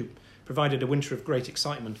 1881-82 provided a winter of great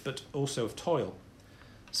excitement, but also of toil.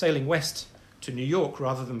 Sailing west to New York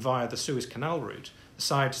rather than via the Suez Canal route, the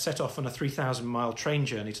side set off on a 3,000-mile train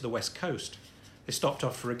journey to the west coast. They stopped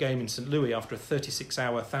off for a game in St. Louis after a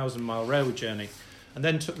 36-hour, 1,000-mile railway journey, and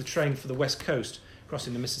then took the train for the west coast,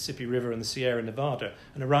 crossing the Mississippi River and the Sierra Nevada,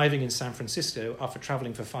 and arriving in San Francisco after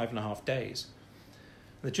travelling for 5.5 days.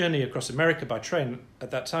 The journey across America by train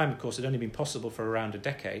at that time, of course, had only been possible for around a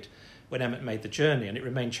decade when Emmett made the journey, and it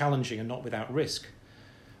remained challenging and not without risk.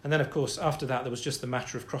 And then, of course, after that, there was just the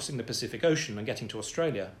matter of crossing the Pacific Ocean and getting to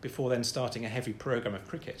Australia, before then starting a heavy programme of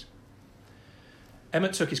cricket.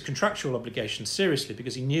 Emmett took his contractual obligations seriously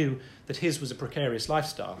because he knew that his was a precarious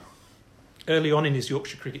lifestyle. Early on in his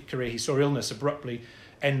Yorkshire cricket career, he saw illness abruptly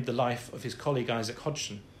end the life of his colleague Isaac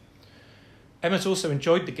Hodgson. Emmett also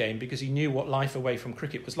enjoyed the game because he knew what life away from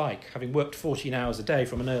cricket was like, having worked 14 hours a day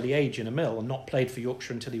from an early age in a mill and not played for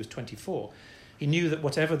Yorkshire until he was 24. He knew that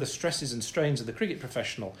whatever the stresses and strains of the cricket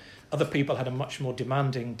professional, other people had a much more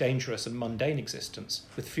demanding, dangerous and mundane existence,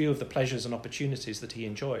 with few of the pleasures and opportunities that he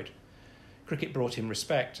enjoyed. Cricket brought him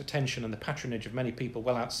respect, attention and the patronage of many people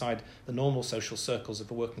well outside the normal social circles of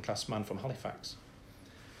the working-class man from Halifax.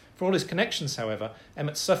 For all his connections, however,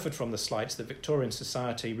 Emmett suffered from the slights that Victorian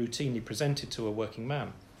society routinely presented to a working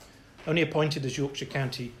man. Only appointed as Yorkshire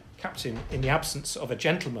County captain in the absence of a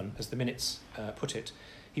gentleman, as the minutes put it,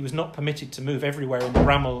 he was not permitted to move everywhere in the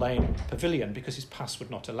Bramall Lane pavilion because his pass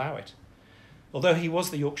would not allow it. Although he was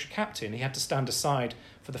the Yorkshire captain, he had to stand aside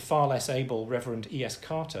for the far less able Reverend E.S.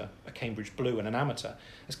 Carter, a Cambridge Blue and an amateur,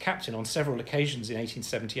 as captain on several occasions in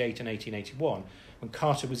 1878 and 1881, when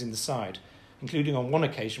Carter was in the side, including on one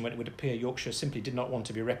occasion when it would appear Yorkshire simply did not want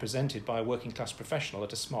to be represented by a working-class professional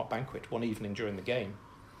at a smart banquet one evening during the game.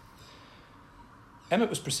 Emmett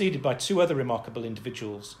was preceded by 2 other remarkable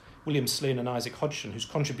individuals, William Slynn and Isaac Hodgson, whose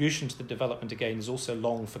contribution to the development again is also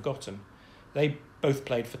long forgotten. They both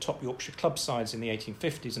played for top Yorkshire club sides in the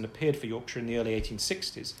 1850s and appeared for Yorkshire in the early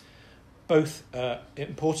 1860s. Both,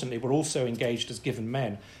 importantly, were also engaged as given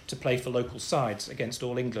men to play for local sides against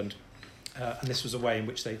All England, and this was a way in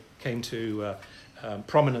which they came to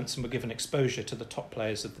prominence and were given exposure to the top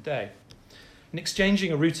players of the day. In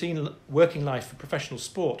exchanging a routine working life for professional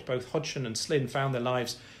sport, both Hodgson and Slynn found their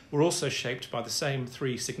lives were also shaped by the same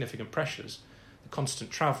 3 significant pressures: the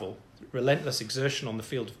constant travel, relentless exertion on the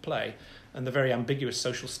field of play, and the very ambiguous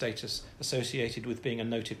social status associated with being a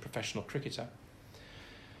noted professional cricketer.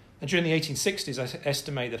 And during the 1860s, I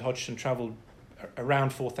estimate that Hodgson travelled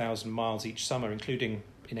around 4,000 miles each summer, including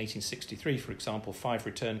in 1863, for example, 5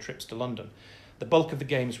 return trips to London. The bulk of the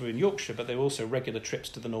games were in Yorkshire, but there were also regular trips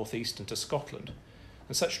to the northeast and to Scotland.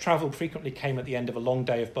 And such travel frequently came at the end of a long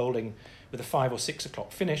day of bowling with a 5 or 6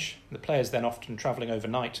 o'clock finish, the players then often travelling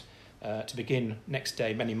overnight to begin next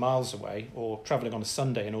day many miles away, or travelling on a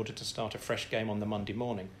Sunday in order to start a fresh game on the Monday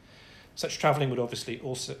morning. Such travelling would obviously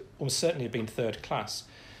also almost certainly have been third class,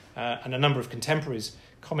 and a number of contemporaries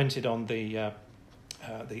commented on the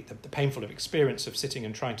painful experience of sitting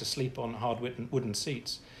and trying to sleep on hard wooden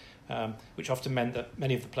seats, which often meant that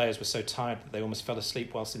many of the players were so tired that they almost fell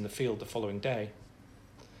asleep whilst in the field the following day.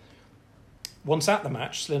 Once at the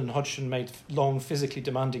match, Slynn and Hodgson made long, physically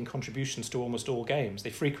demanding contributions to almost all games.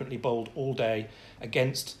 They frequently bowled all day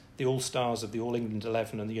against the All-Stars of the All England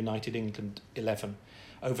 11 and the United England 11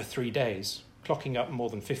 over 3 days, clocking up more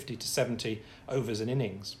than 50 to 70 overs and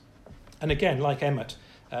innings. And again, like Emmett,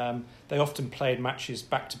 they often played matches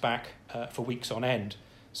back-to-back for weeks on end.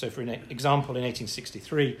 So for an example, in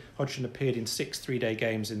 1863, Hodgson appeared in 6 3-day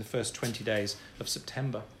games in the first 20 days of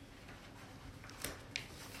September.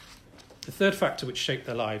 The third factor which shaped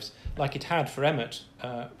their lives, like it had for Emmett,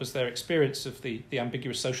 was their experience of the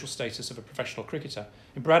ambiguous social status of a professional cricketer.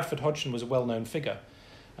 In Bradford, Hodgson was a well-known figure,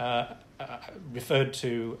 referred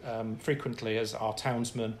to frequently as our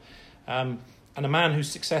townsman, and a man whose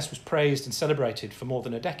success was praised and celebrated for more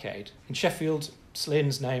than a decade. In Sheffield,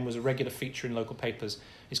 Slynn's name was a regular feature in local papers,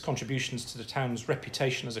 his contributions to the town's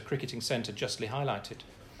reputation as a cricketing centre justly highlighted.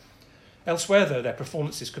 Elsewhere, though, their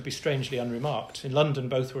performances could be strangely unremarked. In London,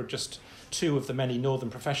 both were just 2 of the many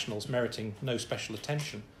northern professionals meriting no special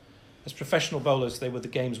attention. As professional bowlers, they were the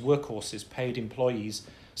game's workhorses, paid employees,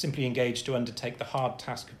 simply engaged to undertake the hard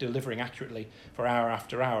task of delivering accurately for hour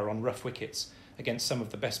after hour on rough wickets against some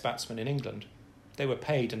of the best batsmen in England. They were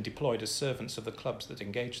paid and deployed as servants of the clubs that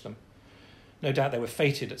engaged them. No doubt they were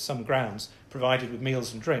fated at some grounds, provided with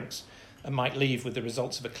meals and drinks, and might leave with the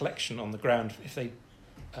results of a collection on the ground if they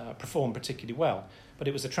performed particularly well. But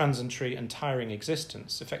it was a transitory and tiring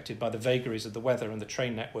existence, affected by the vagaries of the weather and the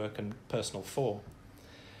train network and personal form.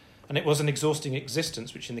 And it was an exhausting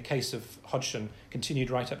existence, which in the case of Hodgson continued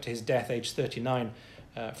right up to his death, aged 39,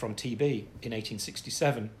 from TB in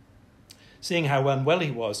 1867. Seeing how unwell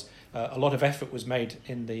he was, a lot of effort was made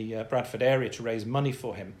in the Bradford area to raise money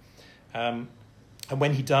for him. And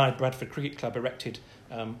when he died, Bradford Cricket Club erected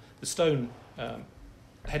the stone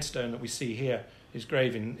headstone that we see here, his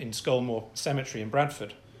grave in Scolmore Cemetery in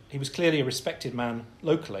Bradford. He was clearly a respected man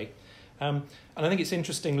locally. And I think it's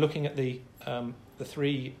interesting looking at the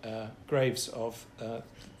three graves of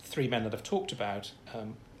three men that I've talked about,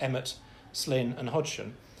 Emmett, Slynn and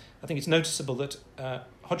Hodgson. I think it's noticeable that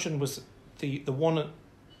Hodgson was the one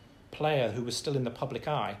player who was still in the public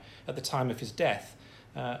eye at the time of his death,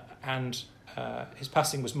 and his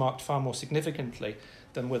passing was marked far more significantly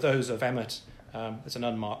than were those of Emmett as an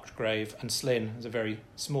unmarked grave, and Slynn as a very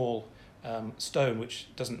small stone which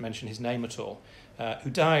doesn't mention his name at all, who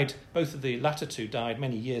died, both of the latter two died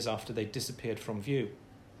many years after they disappeared from view.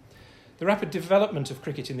 The rapid development of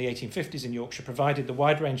cricket in the 1850s in Yorkshire provided the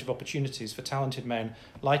wide range of opportunities for talented men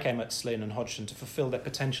like Emmett, Slynn and Hodgson to fulfil their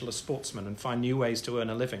potential as sportsmen and find new ways to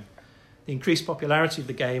earn a living. The increased popularity of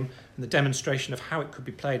the game and the demonstration of how it could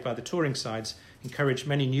be played by the touring sides encouraged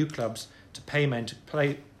many new clubs to pay men to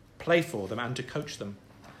play for them and to coach them.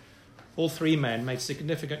 All three men made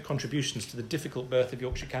significant contributions to the difficult birth of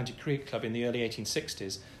Yorkshire County Cricket Club in the early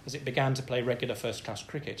 1860s as it began to play regular first-class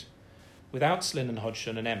cricket. Without Slynn and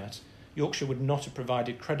Hodgson and Emmett, Yorkshire would not have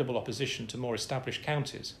provided credible opposition to more established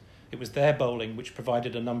counties. It was their bowling which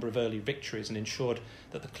provided a number of early victories and ensured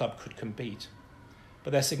that the club could compete.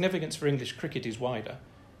 But their significance for English cricket is wider.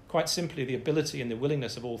 Quite simply, the ability and the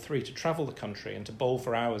willingness of all three to travel the country and to bowl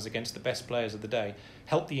for hours against the best players of the day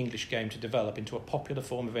helped the English game to develop into a popular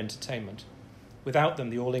form of entertainment. Without them,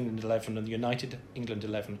 the All England 11 and the United England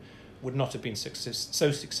 11 would not have been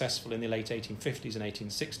so successful in the late 1850s and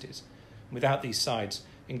 1860s. Without these sides,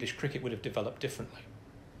 English cricket would have developed differently.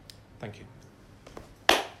 Thank you.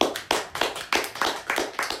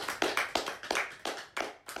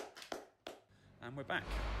 And we're back.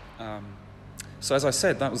 So as I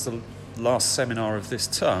said, that was the last seminar of this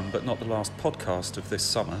term, but not the last podcast of this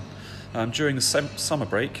summer. During the summer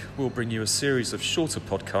break, we'll bring you a series of shorter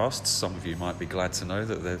podcasts. Some of you might be glad to know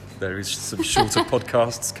that there is some shorter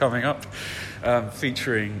podcasts coming up,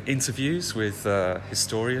 featuring interviews with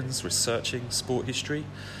historians researching sport history.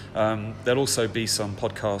 There'll also be some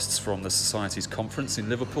podcasts from the Society's conference in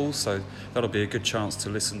Liverpool, so that'll be a good chance to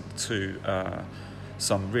listen to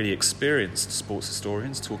some really experienced sports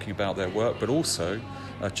historians talking about their work, but also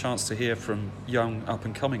a chance to hear from young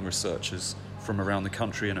up-and-coming researchers from around the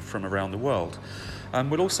country and from around the world.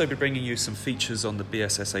 We'll also be bringing you some features on the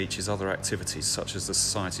BSSH's other activities, such as the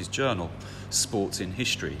Society's journal, Sports in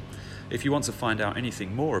History. If you want to find out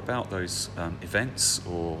anything more about those events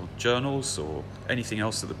or journals or anything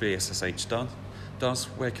else that the BSSH does,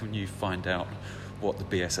 where can you find out what the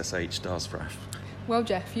BSSH does, Raf? Well,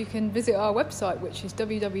 Jeff, you can visit our website, which is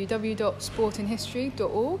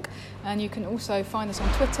www.sportinhistory.org, and you can also find us on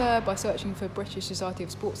Twitter by searching for British Society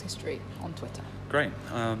of Sports History on Twitter. Great.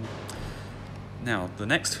 Now, the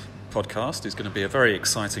next podcast is going to be a very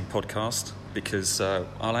exciting podcast because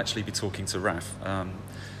I'll actually be talking to Raf.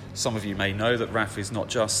 Some of you may know that Raf is not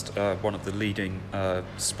just one of the leading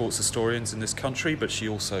sports historians in this country, but she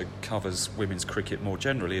also covers women's cricket more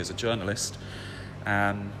generally as a journalist.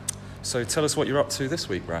 So tell us what you're up to this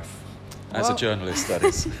week, Raf, as a journalist, that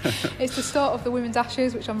is. It's the start of the Women's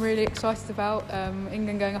Ashes, which I'm really excited about.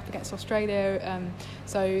 England going up against Australia.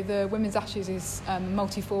 So the Women's Ashes is a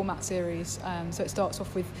multi-format series. So it starts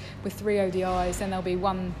off with 3 ODIs, then there'll be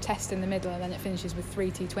 1 test in the middle, and then it finishes with 3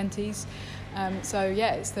 T20s. So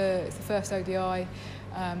yeah, it's the first ODI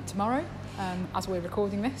tomorrow. As we're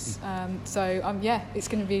recording this. It's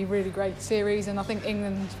going to be a really great series, and I think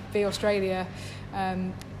England v Australia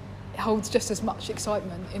holds just as much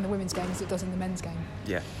excitement in the women's game as it does in the men's game.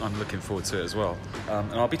 Yeah, I'm looking forward to it as well.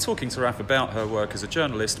 And I'll be talking to Raf about her work as a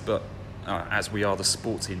journalist, but as we are the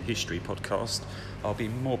Sports in History podcast, I'll be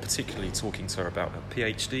more particularly talking to her about her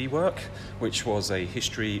PhD work, which was a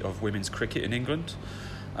history of women's cricket in England.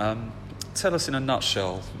 tell us in a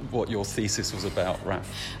nutshell what your thesis was about, Raf.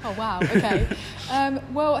 Oh, wow, okay.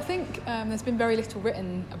 Well, I think there's been very little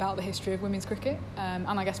written about the history of women's cricket, and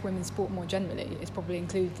I guess women's sport more generally is probably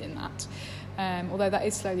included in that, although that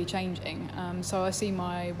is slowly changing. So I see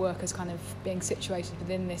my work as kind of being situated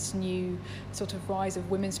within this new sort of rise of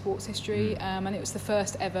women's sports history, and it was the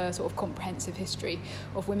first ever sort of comprehensive history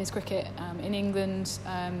of women's cricket in England.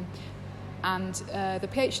 And the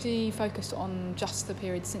PhD focused on just the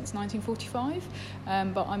period since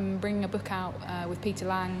 1945, but I'm bringing a book out with Peter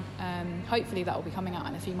Lang. Hopefully that will be coming out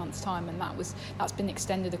in a few months' time, and that's been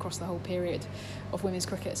extended across the whole period of women's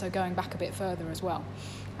cricket, so going back a bit further as well.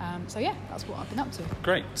 So yeah, that's what I've been up to.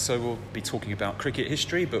 Great. So we'll be talking about cricket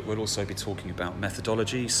history, but we'll also be talking about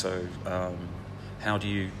methodology. So how do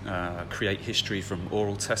you create history from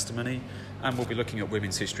oral testimony? And we'll be looking at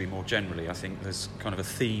women's history more generally. I think there's kind of a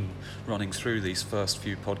theme running through these first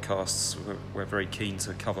few podcasts. We're very keen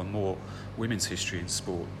to cover more women's history in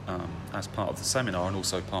sport as part of the seminar, and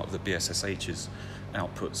also part of the BSSH's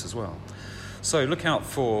outputs as well. So look out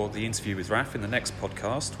for the interview with Raf in the next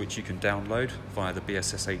podcast, which you can download via the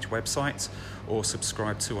BSSH website or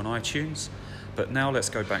subscribe to on iTunes. But now let's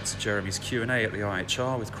go back to Jeremy's Q&A at the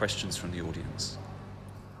IHR with questions from the audience.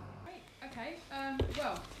 Great, okay.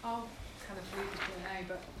 Well, I'll kind of read the Q&A,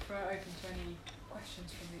 but throw it open to any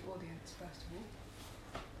questions from the audience first of all.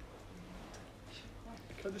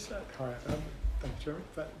 Can I just say, hi, thank you, Jeremy.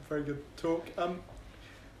 Very good talk.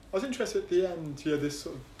 I was interested at the end, this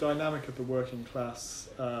sort of dynamic of the working class,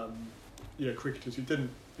 cricketers who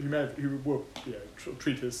were sort of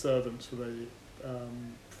treated as servants for the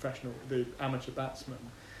amateur batsmen.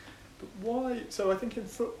 But why? So I think in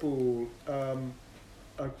football,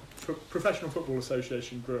 a professional football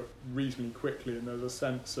association grew up reasonably quickly, and there was a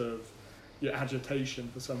sense of agitation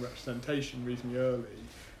for some representation reasonably early,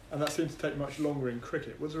 and that seemed to take much longer in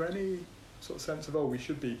cricket. Was there any sort of sense of, we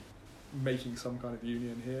should be making some kind of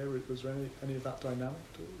union here? Was there any of that dynamic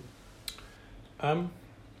at all?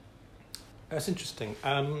 That's interesting.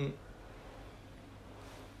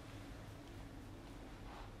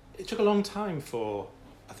 It took a long time for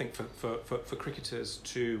cricketers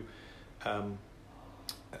to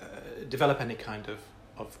develop any kind of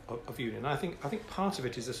union. I think part of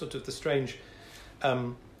it is a sort of the strange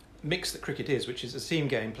mix that cricket is, which is a team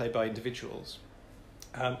game played by individuals.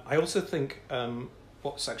 I also think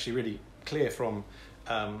what's actually really clear from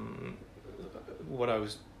what I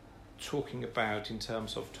was talking about in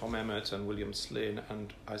terms of Tom Emmett and William Slynn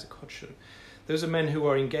and Isaac Hodgson, those are men who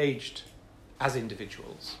are engaged as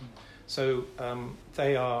individuals. So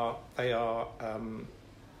they are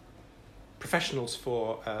professionals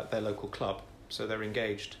for their local club, so they're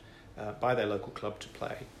engaged by their local club to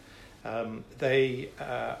play. They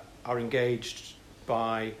are engaged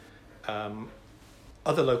by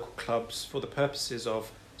other local clubs for the purposes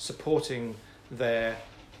of supporting their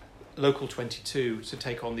local 22 to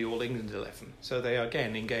take on the All England 11. So they are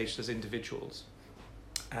again engaged as individuals.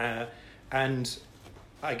 And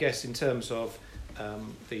I guess in terms of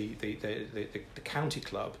the county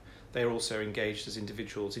club, they are also engaged as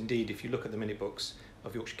individuals. Indeed, if you look at the minute books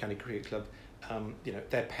of Yorkshire County Cricket Club,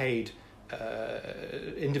 they're paid.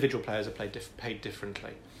 Individual players are paid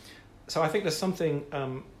differently. So I think there's something,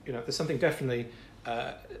 there's something definitely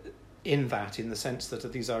in that, in the sense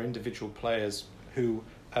that these are individual players who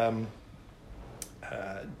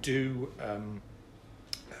do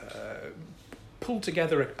pull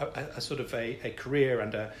together a sort of a career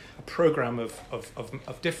and a programme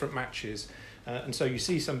of different matches. And so you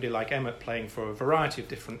see somebody like Emmett playing for a variety of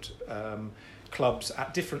different clubs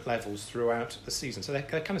at different levels throughout the season. So they're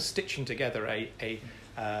kind of stitching together a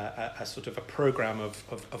sort of a programme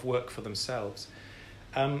of work for themselves.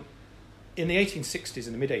 In the 1860s,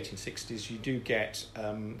 in the mid-1860s, you do get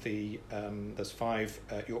there's 5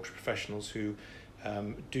 Yorkshire professionals who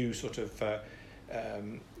do sort of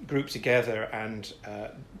group together and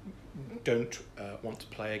don't want to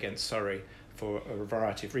play against Surrey for a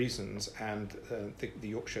variety of reasons, and the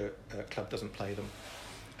Yorkshire club doesn't play them.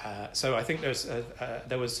 So I think there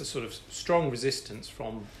was a sort of strong resistance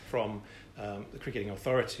from the cricketing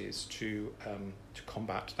authorities to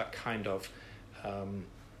combat that kind of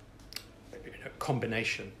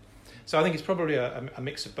combination. So I think it's probably a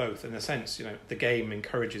mix of both. In a sense, the game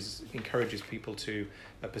encourages people to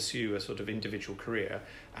pursue a sort of individual career,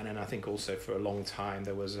 and then I think also for a long time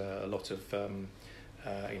there was a lot of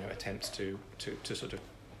attempts to sort of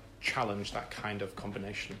challenge that kind of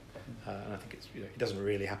combination. And I think it's it doesn't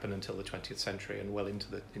really happen until the 20th century and well into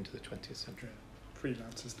the 20th century. Yeah.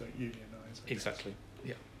 Freelancers don't unionise. Exactly.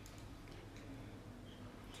 Yeah.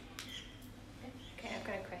 Okay, I've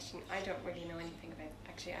got a question. I don't really know anything about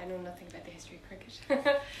actually, I know nothing about the history of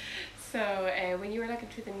cricket. So when you were looking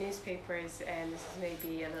through the newspapers, and this is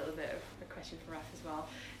maybe a little bit of a question for Raf as well,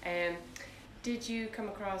 did you come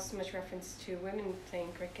across much reference to women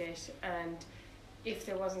playing cricket? And if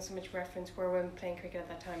there wasn't so much reference, were women playing cricket at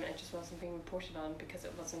that time and it just wasn't being reported on because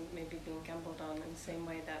it wasn't maybe being gambled on in the same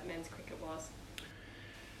way that men's cricket was?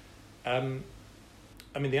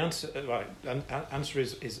 I mean, the answer answer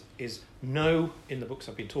is no in the books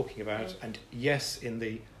I've been talking about, and yes in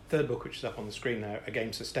the third book, which is up on the screen now, A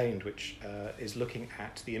Game Sustained, which is looking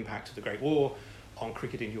at the impact of the Great War on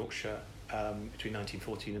cricket in Yorkshire between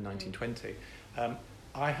 1914 and 1920.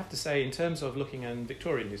 I have to say, in terms of looking in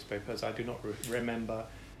Victorian newspapers, I do not remember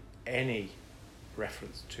any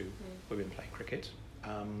reference to women playing cricket.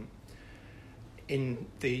 In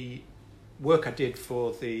the work I did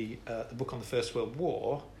for the book on the First World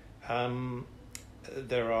War,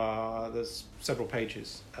 there's several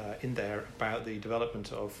pages in there about the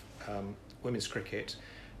development of women's cricket.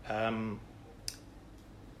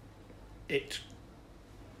 It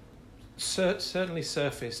certainly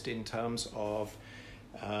surfaced in terms of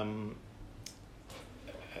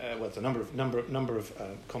there's a number of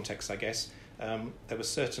contexts, I guess. There was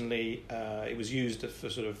certainly it was used for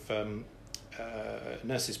sort of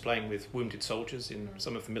nurses playing with wounded soldiers in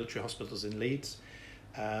some of the military hospitals in Leeds.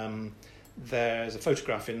 There's a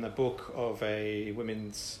photograph in the book of a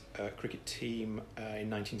women's cricket team in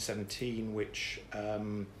 1917 which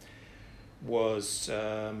was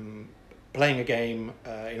playing a game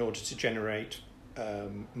in order to generate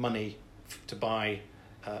money to buy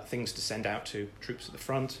things to send out to troops at the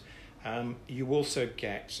front. You also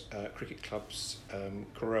get cricket clubs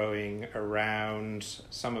growing around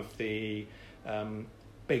some of the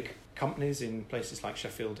big companies in places like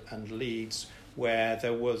Sheffield and Leeds, where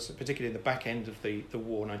there was, particularly in the back end of the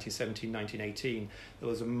war, 1917, 1918, there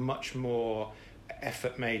was a much more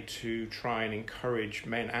effort made to try and encourage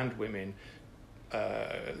men and women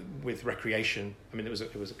with recreation. I mean, it was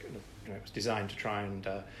kind of, it was designed to try and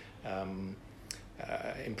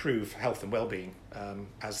improve health and well-being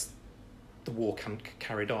as the war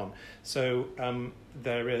carried on. So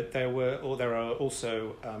there are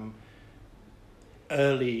also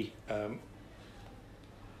early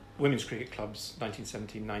women's cricket clubs,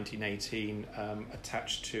 1917, 1918,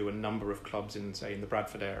 attached to a number of clubs in, say, in the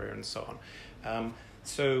Bradford area and so on.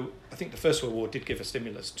 So I think the First World War did give a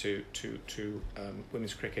stimulus to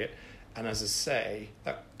women's cricket, and as I say,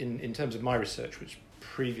 that in terms of my research, which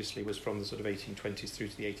previously was from the sort of 1820s through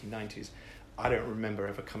to the 1890s, I don't remember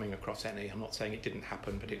ever coming across any. I'm not saying it didn't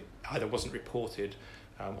happen, but it either wasn't reported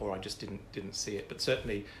or I just didn't see it. But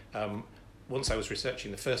certainly, once I was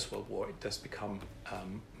researching the First World War, it does become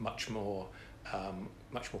much more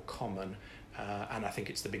common, and I think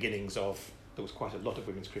it's the beginnings of. There was quite a lot of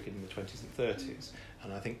women's cricket in the 20s and 30s,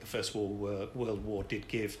 and I think the First World War did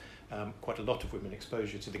give quite a lot of women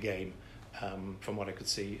exposure to the game, from what I could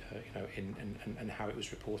see, and how it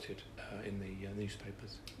was reported in the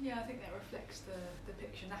newspapers. Yeah, I think that reflects the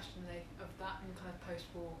picture nationally of that in kind of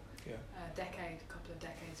post-war couple of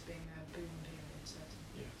decades being a boom period,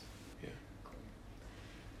 certainly. Yes.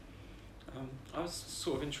 Yeah. I was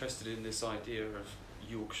sort of interested in this idea of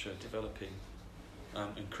Yorkshire developing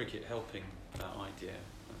and cricket helping that idea.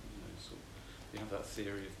 You have that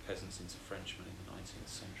theory of peasants into Frenchmen in the 19th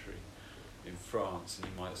century in France, and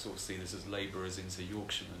you might sort of see this as labourers into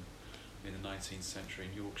Yorkshiremen in the 19th century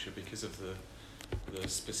in Yorkshire because of the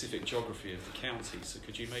specific geography of the county. So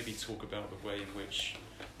could you maybe talk about the way in which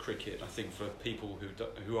cricket, I think for people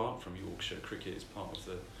who aren't from Yorkshire, cricket is part of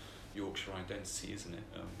the Yorkshire identity, isn't it?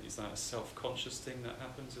 Is that a self-conscious thing that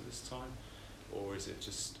happens at this time? Or is it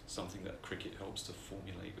just something that cricket helps to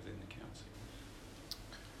formulate within the county?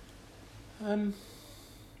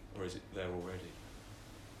 Or is it there already?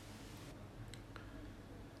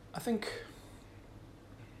 I think.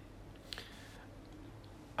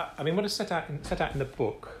 I mean, what is set out in the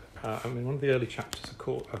book. I mean, one of the early chapters are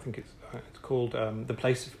called. I think it's called the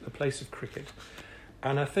place of cricket,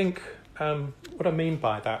 and I think what I mean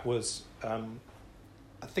by that was I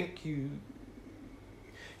think you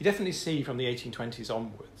definitely see from the 1820s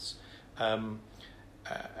onwards,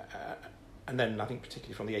 and then I think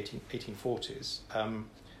particularly from the 1840s,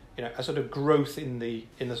 a sort of growth in the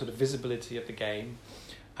sort of visibility of the game,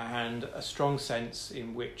 and a strong sense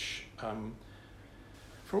in which,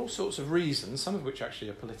 for all sorts of reasons, some of which actually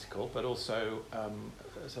are political, but also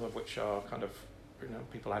some of which are kind of,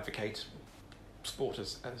 people advocate sport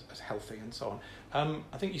as healthy and so on.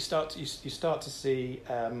 I think you start to see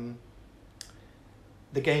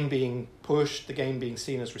the game being pushed, the game being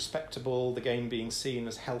seen as respectable, the game being seen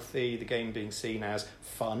as healthy, the game being seen as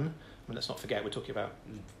fun. I mean, let's not forget we're talking about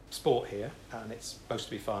sport here, and it's supposed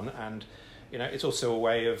to be fun, and it's also a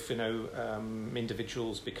way of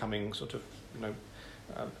individuals becoming sort of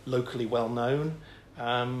locally well known.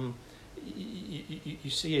 You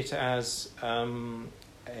see it as a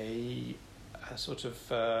sort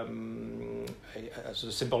of a sort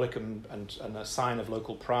of symbolic and a sign of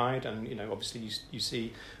local pride, and obviously you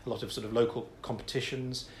see a lot of sort of local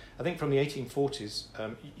competitions. I think from the 1840s,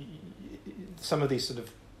 some of these sort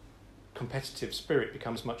of competitive spirit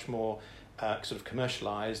becomes much more sort of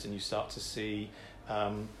commercialised, and you start to see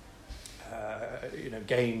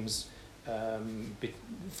games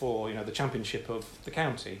for the championship of the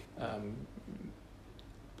county.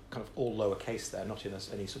 Kind of all lowercase there, not in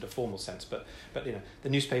any sort of formal sense, but the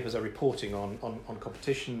newspapers are reporting on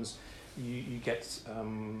competitions. You get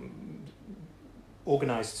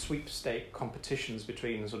organised sweepstake competitions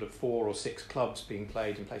between sort of 4 or 6 clubs being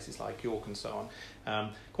played in places like York and so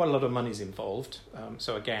on. Quite a lot of money's involved.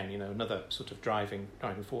 So again, another sort of driving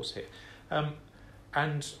force here. I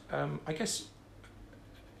guess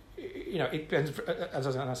it,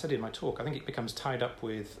 as I said in my talk, I think it becomes tied up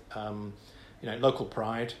with local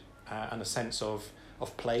pride and a sense of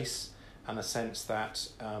place, and a sense that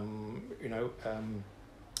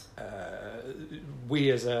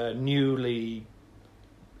we as a newly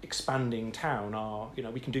expanding town are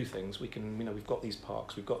we can do things. We can we've got these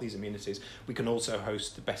parks, we've got these amenities. We can also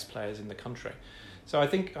host the best players in the country. So I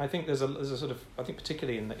think there's a sort of, I think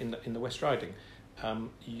particularly in the West Riding,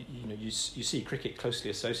 you see cricket closely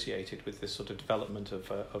associated with this sort of development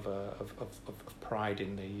of pride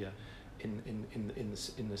in the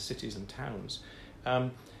cities and towns. I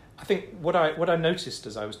think what I noticed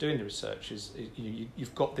as I was doing the research is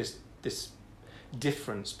you've got this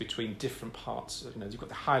difference between different parts. You've got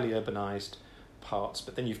the highly urbanised parts,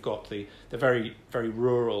 but then you've got the very very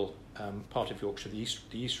rural part of Yorkshire, the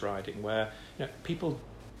East Riding, where people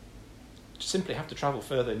simply have to travel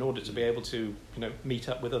further in order to be able to meet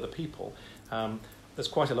up with other people. There's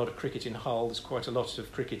quite a lot of cricket in Hull. There's quite a lot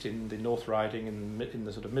of cricket in the North Riding and in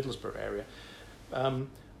the sort of Middlesbrough area,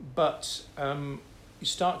 but you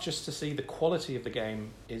start just to see the quality of the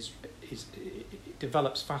game it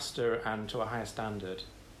develops faster and to a higher standard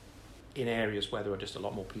in areas where there are just a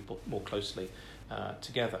lot more people more closely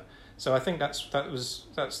together. So I think that's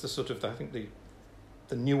the sort of the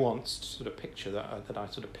nuanced sort of picture that I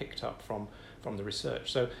sort of picked up from the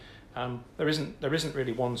research. So there isn't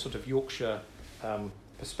really one sort of Yorkshire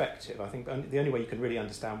perspective. I think the only way you can really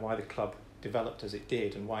understand why the club developed as it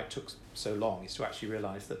did and why it took so long is to actually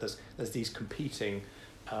realise that there's these competing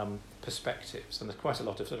perspectives, and there's quite a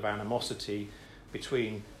lot of sort of animosity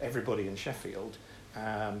between everybody in Sheffield,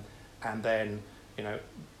 and then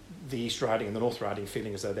the East Riding and the North Riding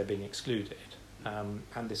feeling as though they're being excluded,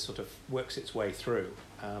 and this sort of works its way through,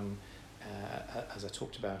 as I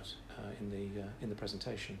talked about in the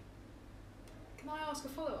presentation. Can I ask a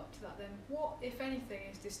follow-up to that then? What, if anything,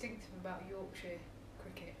 is distinctive about Yorkshire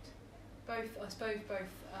cricket? Both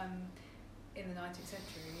in the 19th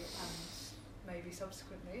century and maybe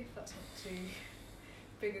subsequently, if that's not too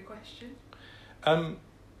big a question.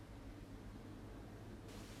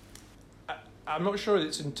 I'm not sure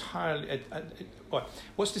it's entirely...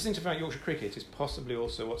 what's distinctive about Yorkshire cricket is possibly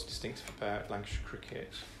also what's distinctive about Lancashire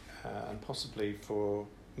cricket, and possibly for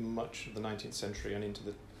much of the 19th century and into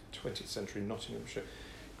the 20th century Nottinghamshire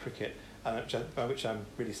cricket, by which I'm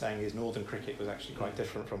really saying is northern cricket was actually quite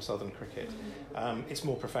different from southern cricket. It's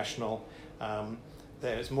more professional.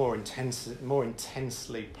 There's more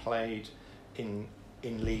intensely played in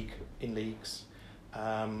leagues.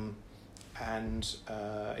 And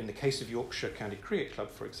in the case of Yorkshire County Cricket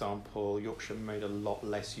Club, for example, Yorkshire made a lot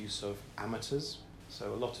less use of amateurs.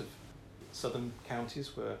 So a lot of southern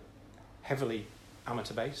counties were heavily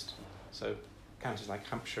amateur-based. So counties like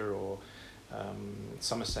Hampshire or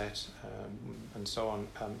Somerset and so on.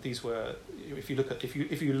 These were, if you look, for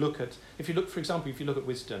example,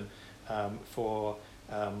 Wisden, for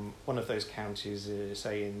one of those counties,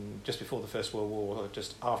 say just before the First World War or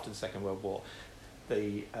just after the Second World War,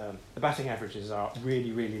 the batting averages are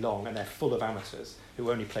really, really long, and they're full of amateurs who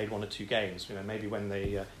only played 1 or 2 games. Maybe when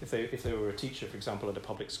if they were a teacher, for example, at a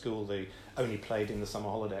public school, they only played in the summer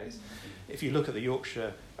holidays. If you look at the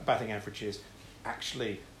Yorkshire batting averages,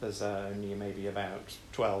 actually there's only maybe about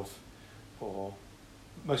 12, or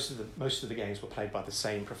most of the games were played by the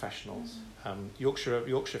same professionals.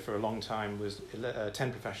 Yorkshire for a long time was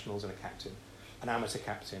 10 professionals and a captain, an amateur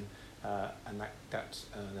captain. And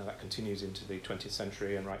that continues into the 20th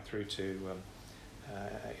century and right through to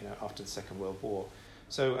after the Second World War.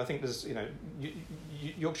 So I think there's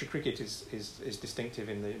Yorkshire cricket is distinctive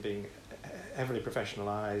in being heavily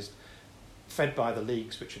professionalised, fed by the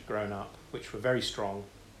leagues which had grown up, which were very strong,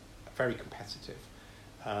 very competitive,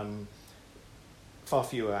 far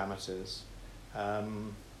fewer amateurs,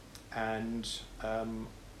 and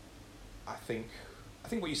I think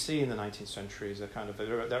what you see in the 19th century is a kind of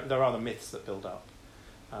there are the myths that build up,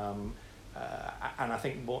 and I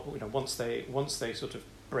think once they sort of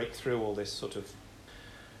break through all this sort of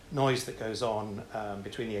noise that goes on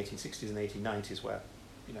between the 1860s and 1890s, where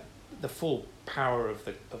the full power of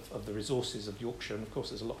the resources of Yorkshire, and of course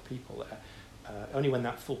there's a lot of people there. Only when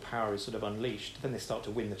that full power is sort of unleashed, then they start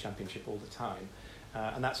to win the championship all the time,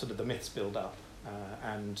 and that's sort of the myths build up,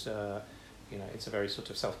 and it's a very sort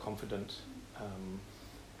of self-confident.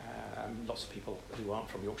 Lots of people who aren't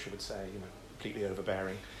from Yorkshire would say, completely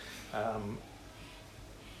overbearing. Can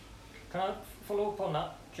I follow up on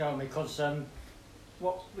that, Jeremy? Because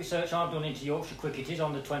what research I've done into Yorkshire cricket is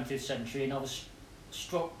on the 20th century, and I was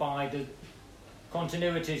struck by the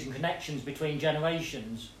continuities and connections between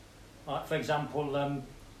generations. Like, for example, I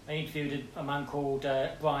interviewed a man called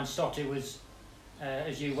Brian Stott, who was,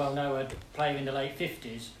 as you well know, a player in the late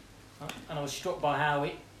 50s, and I was struck by how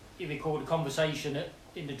he recorded a conversation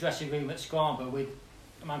in the dressing room at Scarborough with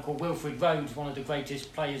a man called Wilfred Rhodes, one of the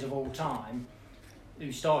greatest players of all time,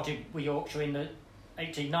 who started with Yorkshire in the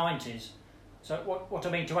 1890s. So what I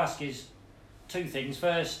mean to ask is two things.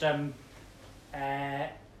 First, can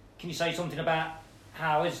you say something about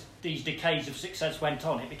how, as these decades of success went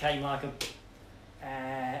on, it became like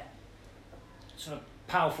a sort of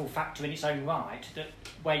powerful factor in its own right that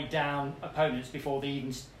weighed down opponents before they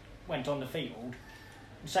even went on the field?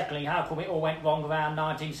 And secondly, how come it all went wrong around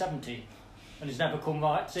 1970 and has never come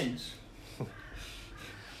right since?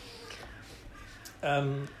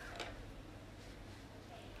 I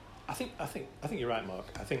think you're right, Mark.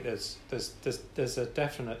 I think there's a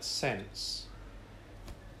definite sense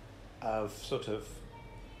of sort of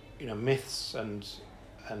myths and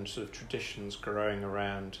sort of traditions growing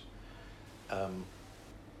around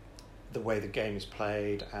the way the game is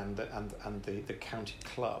played and the county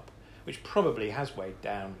club, which probably has weighed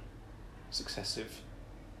down successive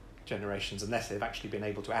generations unless they've actually been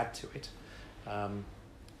able to add to it.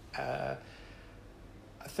 I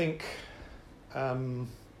think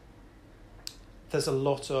there's a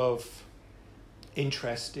lot of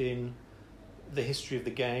interest in the history of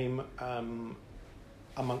the game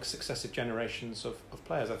amongst successive generations of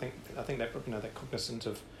players. I think they're they're cognizant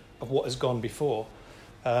of what has gone before,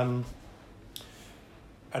 and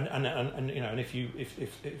if you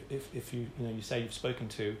you say you've spoken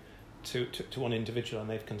to one individual and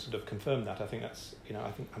they've sort of confirmed that, I think that's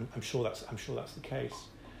I'm sure that's the case.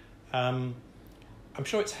 I'm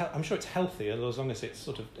sure it's healthy as long as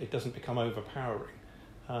it doesn't become overpowering.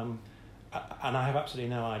 And I have absolutely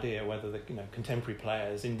no idea whether the contemporary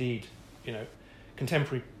players, indeed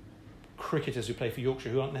contemporary cricketers who play for Yorkshire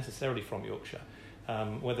who aren't necessarily from Yorkshire,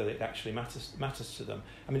 whether it actually matters to them.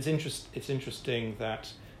 I mean, it's interesting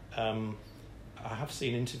that I have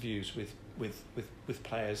seen interviews with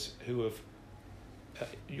players who have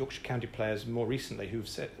Yorkshire County players more recently who've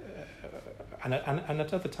said, and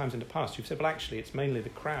at other times in the past, who've said, well, actually, it's mainly the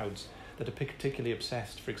crowds that are particularly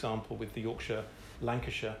obsessed, for example, with the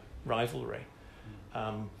Yorkshire-Lancashire rivalry.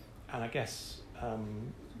 And I guess,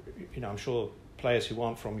 I'm sure players who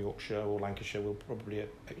aren't from Yorkshire or Lancashire will probably,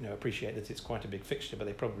 appreciate that it's quite a big fixture, but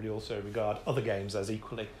they probably also regard other games as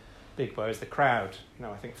equally big. Whereas the crowd,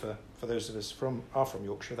 I think for those of us are from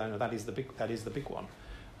Yorkshire, then that is the big one.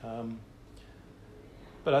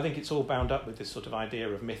 But I think it's all bound up with this sort of idea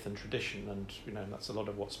of myth and tradition, and that's a lot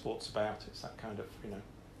of what sport's about. It's that kind of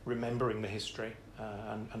remembering the history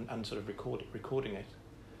and sort of recording it.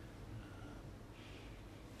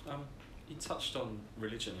 You touched on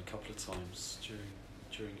religion a couple of times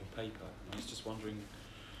during your paper. I was just wondering,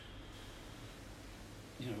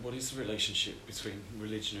 what is the relationship between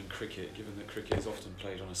religion and cricket? Given that cricket is often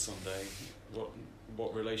played on a Sunday,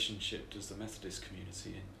 what relationship does the Methodist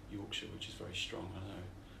community in Yorkshire, which is very strong, I know,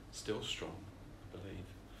 still strong, I believe,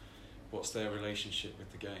 what's their relationship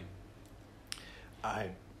with the game?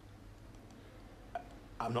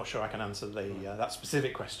 I'm not sure I can answer that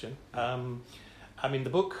specific question. I mean,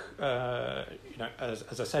 the book,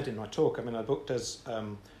 as I said in my talk, the book does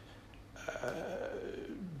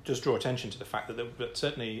draw attention to the fact that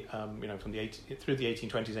certainly, from through the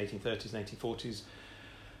 1820s, 1830s, and 1840s,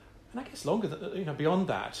 and I guess longer, beyond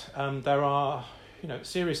that, there are,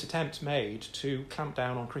 serious attempts made to clamp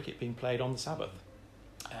down on cricket being played on the Sabbath,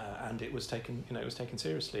 and it was taken,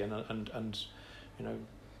 seriously, and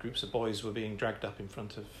groups of boys were being dragged up in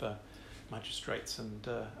front of magistrates and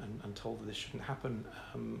told that this shouldn't happen.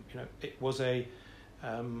 It was a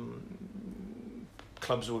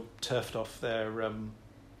clubs were turfed off their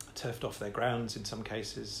grounds in some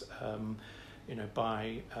cases,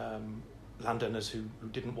 by landowners who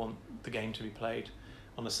didn't want the game to be played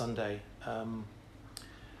on a Sunday.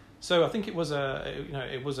 So I think it was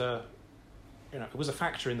a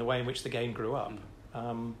factor in the way in which the game grew up.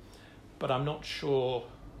 But I'm not sure.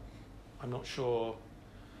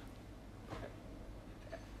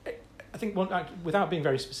 I think without being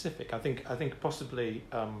very specific, I think possibly,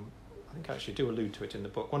 I think I actually do allude to it in the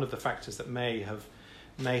book. One of the factors that may have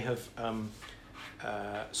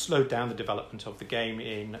slowed down the development of the game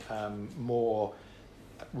in more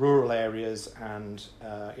rural areas and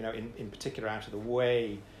in particular out of the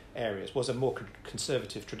way areas was a more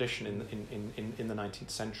conservative tradition in the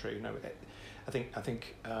 19th century. I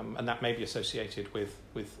think and that may be associated with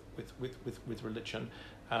religion.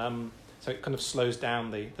 So it kind of slows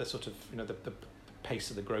down the sort of the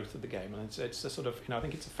pace of the growth of the game, and it's a sort of I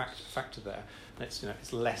think it's a factor there. And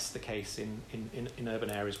it's less the case in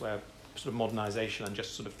urban areas where sort of modernisation and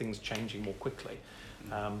just sort of things changing more quickly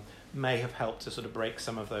may have helped to sort of break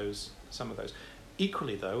some of those.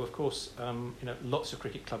 Equally, though, of course, lots of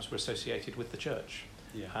cricket clubs were associated with the church,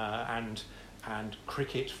 and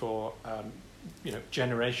cricket for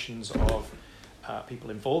generations of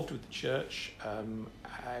people involved with the church,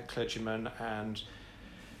 clergymen, and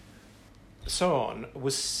so on,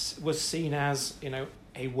 was seen as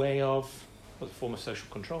a way of a form of social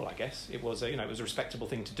control. I guess it was it was a respectable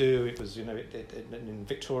thing to do. It was in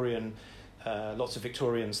Victorian. Lots of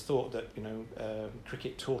Victorians thought that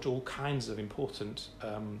cricket taught all kinds of important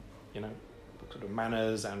sort of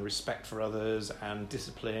manners and respect for others and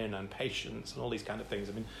discipline and patience and all these kind of things.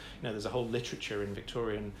 I mean, there's a whole literature in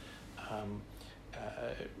Victorian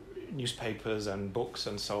newspapers and books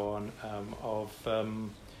and so on of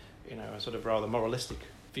a sort of rather moralistic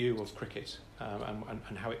view of cricket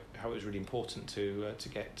and how it was really important to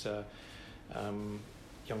get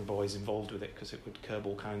young boys involved with it, because it would curb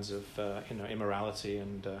all kinds of immorality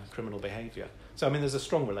and criminal behaviour. So I mean, there's a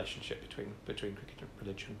strong relationship between cricket and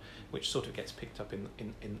religion, which sort of gets picked up in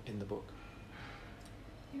the book.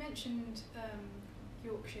 You mentioned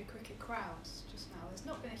Yorkshire cricket crowds just now. There's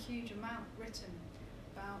not been a huge amount written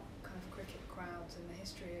about kind of cricket crowds and the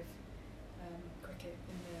history of cricket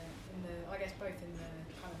in the I guess both in the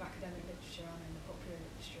kind of academic literature and in the popular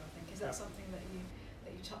literature. I think is that something that you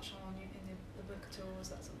touch on in the book at all? Is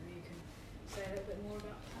that something you can say a little bit more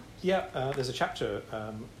about? Perhaps? Yeah, there's a chapter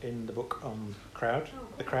in the book on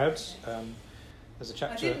the crowds. There's a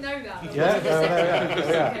chapter. I didn't know that.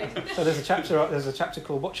 Yeah. So there's a chapter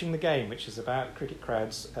called "Watching the Game," which is about cricket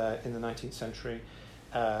crowds in the 19th century,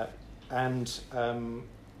 and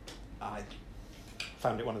I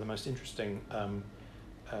found it one of the most interesting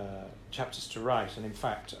chapters to write. And in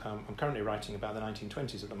fact, I'm currently writing about the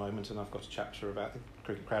 1920s at the moment, and I've got a chapter about the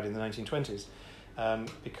cricket crowd in the 1920s,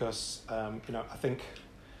 because I think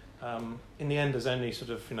in the end there's only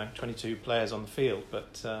sort of 22 players on the field,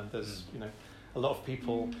 but there's a lot of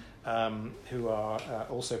people who are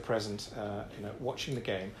also present, watching the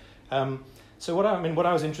game. So what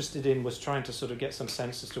I was interested in was trying to sort of get some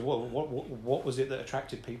sense as to what was it that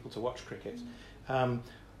attracted people to watch cricket.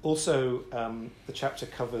 Also, the chapter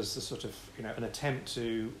covers the sort of an attempt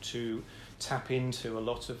to tap into a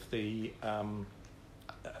lot of the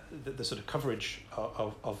sort of coverage of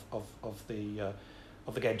the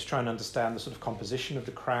game, to try and understand the sort of composition of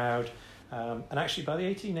the crowd. And actually, by the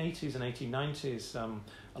 1880s and 1890s,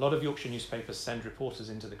 a lot of Yorkshire newspapers send reporters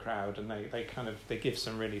into the crowd, and they give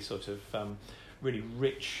some really sort of really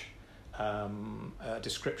rich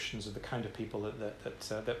descriptions of the kind of people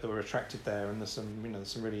that were attracted there, and there's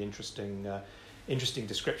some really interesting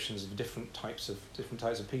descriptions of different types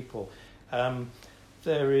of people.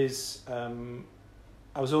 There is.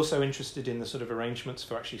 I was also interested in the sort of arrangements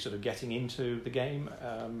for actually sort of getting into the game.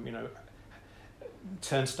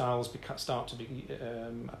 Turnstiles start to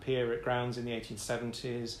appear at grounds in the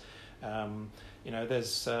 1870s.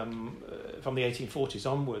 There's from the 1840s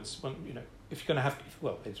onwards. If you're going to have,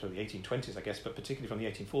 it's from the 1820s, I guess, but particularly from the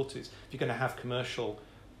 1840s, if you're going to have commercial,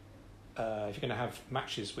 if you're going to have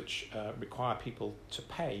matches which require people to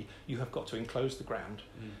pay, you have got to enclose the ground,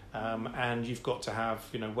 and you've got to have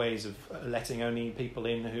ways of letting only people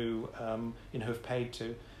in who have paid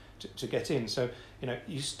to get in. So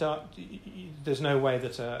there's no way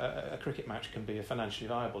that a cricket match can be financially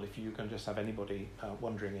viable if you can just have anybody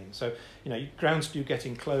wandering in. So grounds do get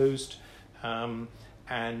enclosed,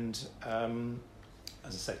 and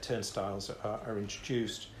as I said, turnstiles are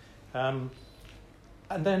introduced.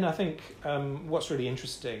 And then I think what's really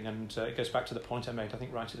interesting, and it goes back to the point I made, I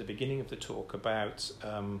think, right at the beginning of the talk about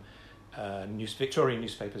Victorian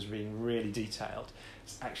newspapers being really detailed.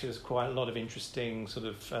 Actually, there's quite a lot of interesting sort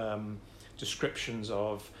of descriptions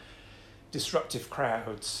of disruptive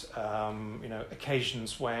crowds,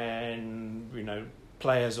 occasions when,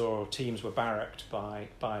 players or teams were barracked by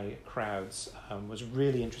crowds. Was a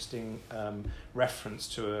really interesting reference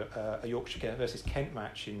to a Yorkshire versus Kent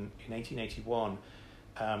match in 1881,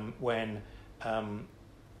 when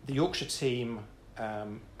the Yorkshire team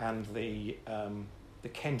and the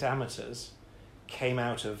Kent amateurs came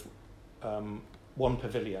out of one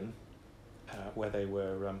pavilion where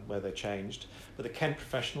they changed, but the Kent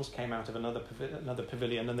professionals came out of another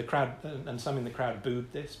pavilion, and the crowd and some in the crowd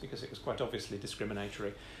booed this because it was quite obviously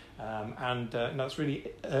discriminatory, and that's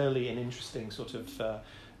really early and interesting sort of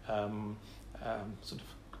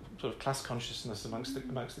class consciousness amongst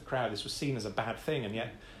the crowd. This was seen as a bad thing, and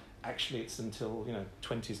yet actually it's until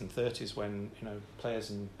 20s and 30s when players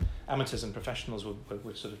and amateurs and professionals were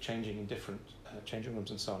sort of changing in different changing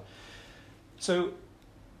rooms and so on. So,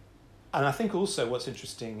 and I think also what's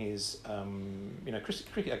interesting is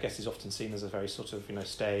cricket I guess is often seen as a very sort of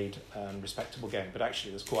staid and respectable game, but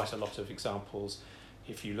actually there's quite a lot of examples,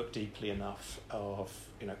 if you look deeply enough, of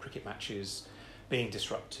cricket matches being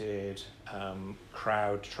disrupted,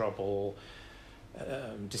 crowd trouble,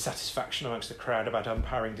 dissatisfaction amongst the crowd about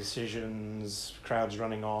umpiring decisions, crowds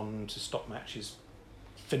running on to stop matches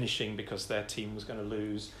finishing because their team was going to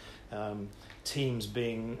lose, teams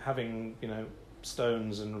having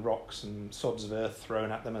stones and rocks and sods of earth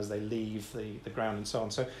thrown at them as they leave the ground and so on.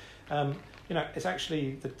 So it's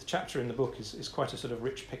actually the chapter in the book is quite a sort of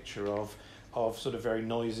rich picture of sort of very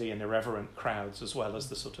noisy and irreverent crowds, as well as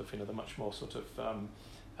the sort of the much more sort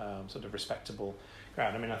of respectable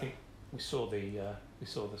crowd. I mean, I think we saw the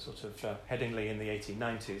sort of Headingley in the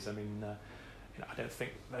 1890s. I mean, I don't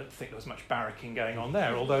think there was much barracking going on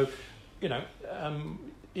there. Although,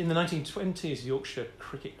 in the 1920s, Yorkshire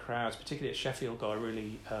cricket crowds, particularly at Sheffield, got a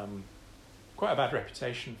really quite a bad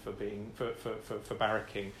reputation for being for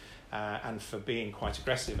barracking and for being quite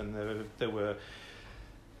aggressive. And there were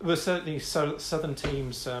certainly southern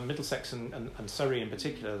teams, Middlesex and Surrey in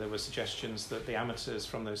particular. There were suggestions that the amateurs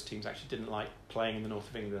from those teams actually didn't like playing in the north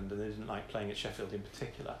of England, and they didn't like playing at Sheffield in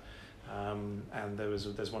particular. And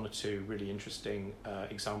there's one or two really interesting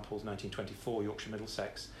examples. 1924 Yorkshire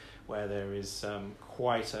Middlesex, where there is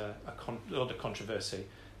quite a lot of controversy,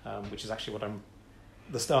 which is actually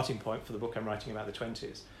the starting point for the book I'm writing about the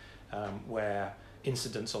 20s, where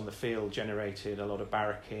incidents on the field generated a lot of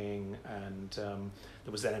barracking, and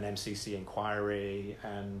there was then an MCC inquiry,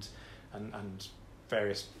 and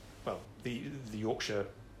various, the Yorkshire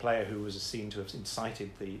player who was seen to have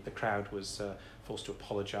incited the crowd was forced to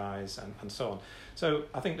apologise, and so on. So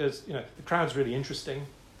I think there's the crowd's really interesting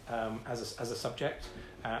as a subject,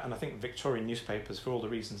 and I think Victorian newspapers, for all the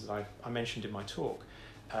reasons that I mentioned in my talk,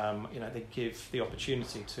 they give the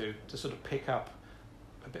opportunity to sort of pick up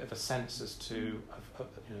a bit of a sense as to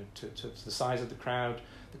the size of the crowd,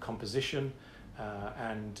 the composition,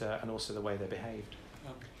 and also the way they behaved.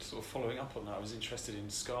 Sort of following up on that, I was interested in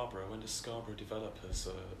Scarborough. When does Scarborough develop as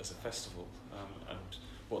a festival, and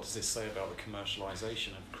what does this say about the commercialisation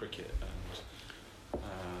of cricket and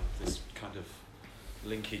this kind of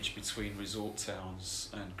linkage between resort towns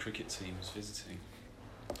and cricket teams visiting?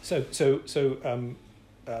 So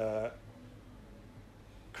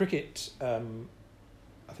cricket.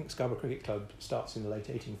 I think Scarborough Cricket Club starts in the late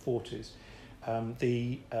 1840s.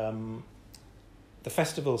 The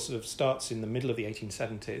festival sort of starts in the middle of the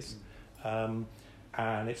 1870s,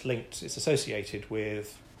 and it's associated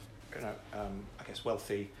with, I guess,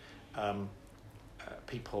 wealthy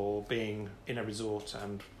people being in a resort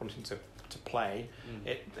and wanting to play.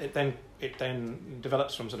 It then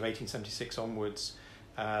develops from sort of 1876 onwards,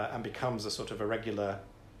 and becomes a sort of a regular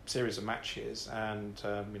series of matches, and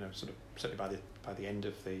sort of certainly by the end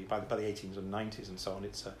of the 18s and 90s and so on,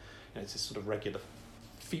 it's a sort of regular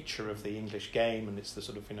feature of the English game, and it's the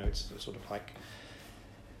sort of it's sort of like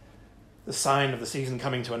the sign of the season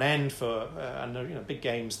coming to an end for and big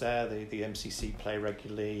games there. The MCC play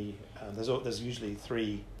regularly. There's usually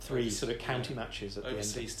three sort of county matches at the end.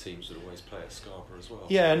 Overseas teams would always play at Scarborough as well.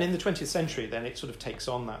 Yeah, and in the 20th century, then it sort of takes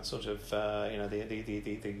on that sort of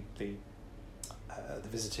the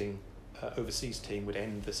visiting overseas team would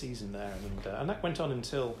end the season there, and that went on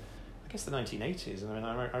until I guess the 1980s. And I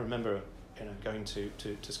mean, I remember going to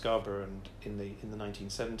Scarborough and in the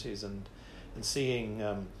 1970s and seeing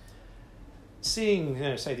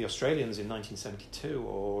say the Australians in 1972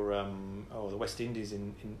 or the West Indies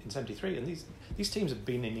in 73, and these teams have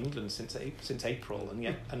been in England since April,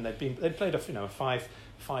 and they'd played a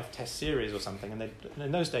five test series or something, and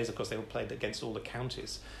in those days of course they all played against all the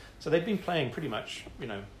counties. So they've been playing pretty much,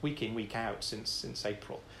 week in, week out since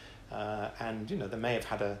April, and they may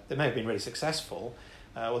have been really successful,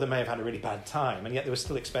 or they may have had a really bad time, and yet they were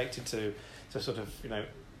still expected to sort of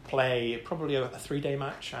play probably a 3-day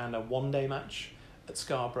match and a 1-day match at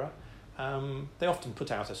Scarborough. They often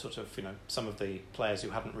put out a sort of some of the players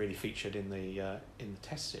who haven't really featured in the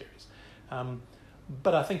Test series,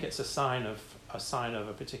 but I think it's a sign of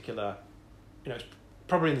a particular, it's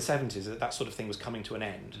probably in the 70s that sort of thing was coming to an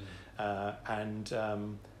end, and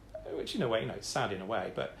which in a way it's sad in a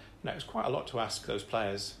way, but it was quite a lot to ask those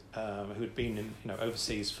players who had been in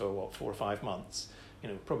overseas for 4 or 5 months,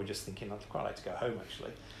 probably just thinking I'd quite like to go home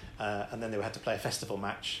actually, and then they had to play a festival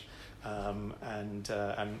match. And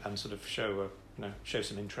sort of show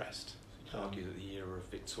some interest. You could argue that the era of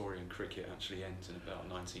Victorian cricket actually ends in about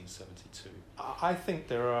 1972. I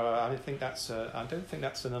think I don't think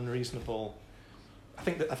that's an unreasonable. I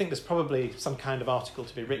think there's probably some kind of article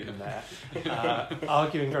to be written there,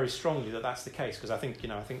 arguing very strongly that that's the case, because I think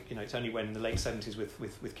it's only when in the late 70s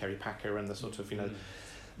with Kerry Packer and the sort of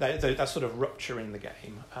that sort of rupture in the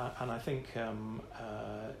game, and I think.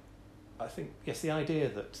 I think, yes, the idea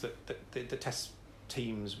that the Test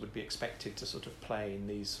teams would be expected to sort of play in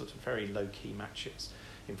these sort of very low-key matches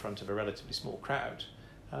in front of a relatively small crowd,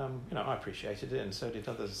 I appreciated it, and so did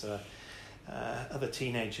others, other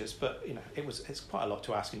teenagers. But it's quite a lot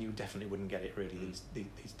to ask, and you definitely wouldn't get it really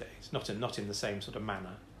these days. Not in the same sort of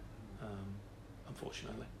manner,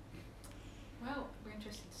 unfortunately. Well, we're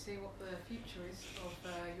interested to see what the future is of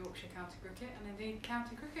Yorkshire county cricket, and indeed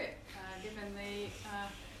county cricket, given the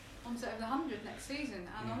onset of the 100 next season.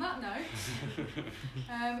 And on that note,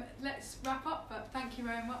 let's wrap up, but thank you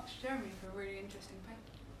very much, Jeremy, for a really interesting paper.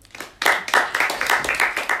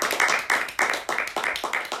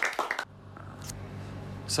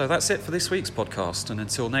 So that's it for this week's podcast, and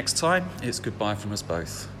until next time, it's goodbye from us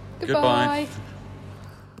both. Goodbye.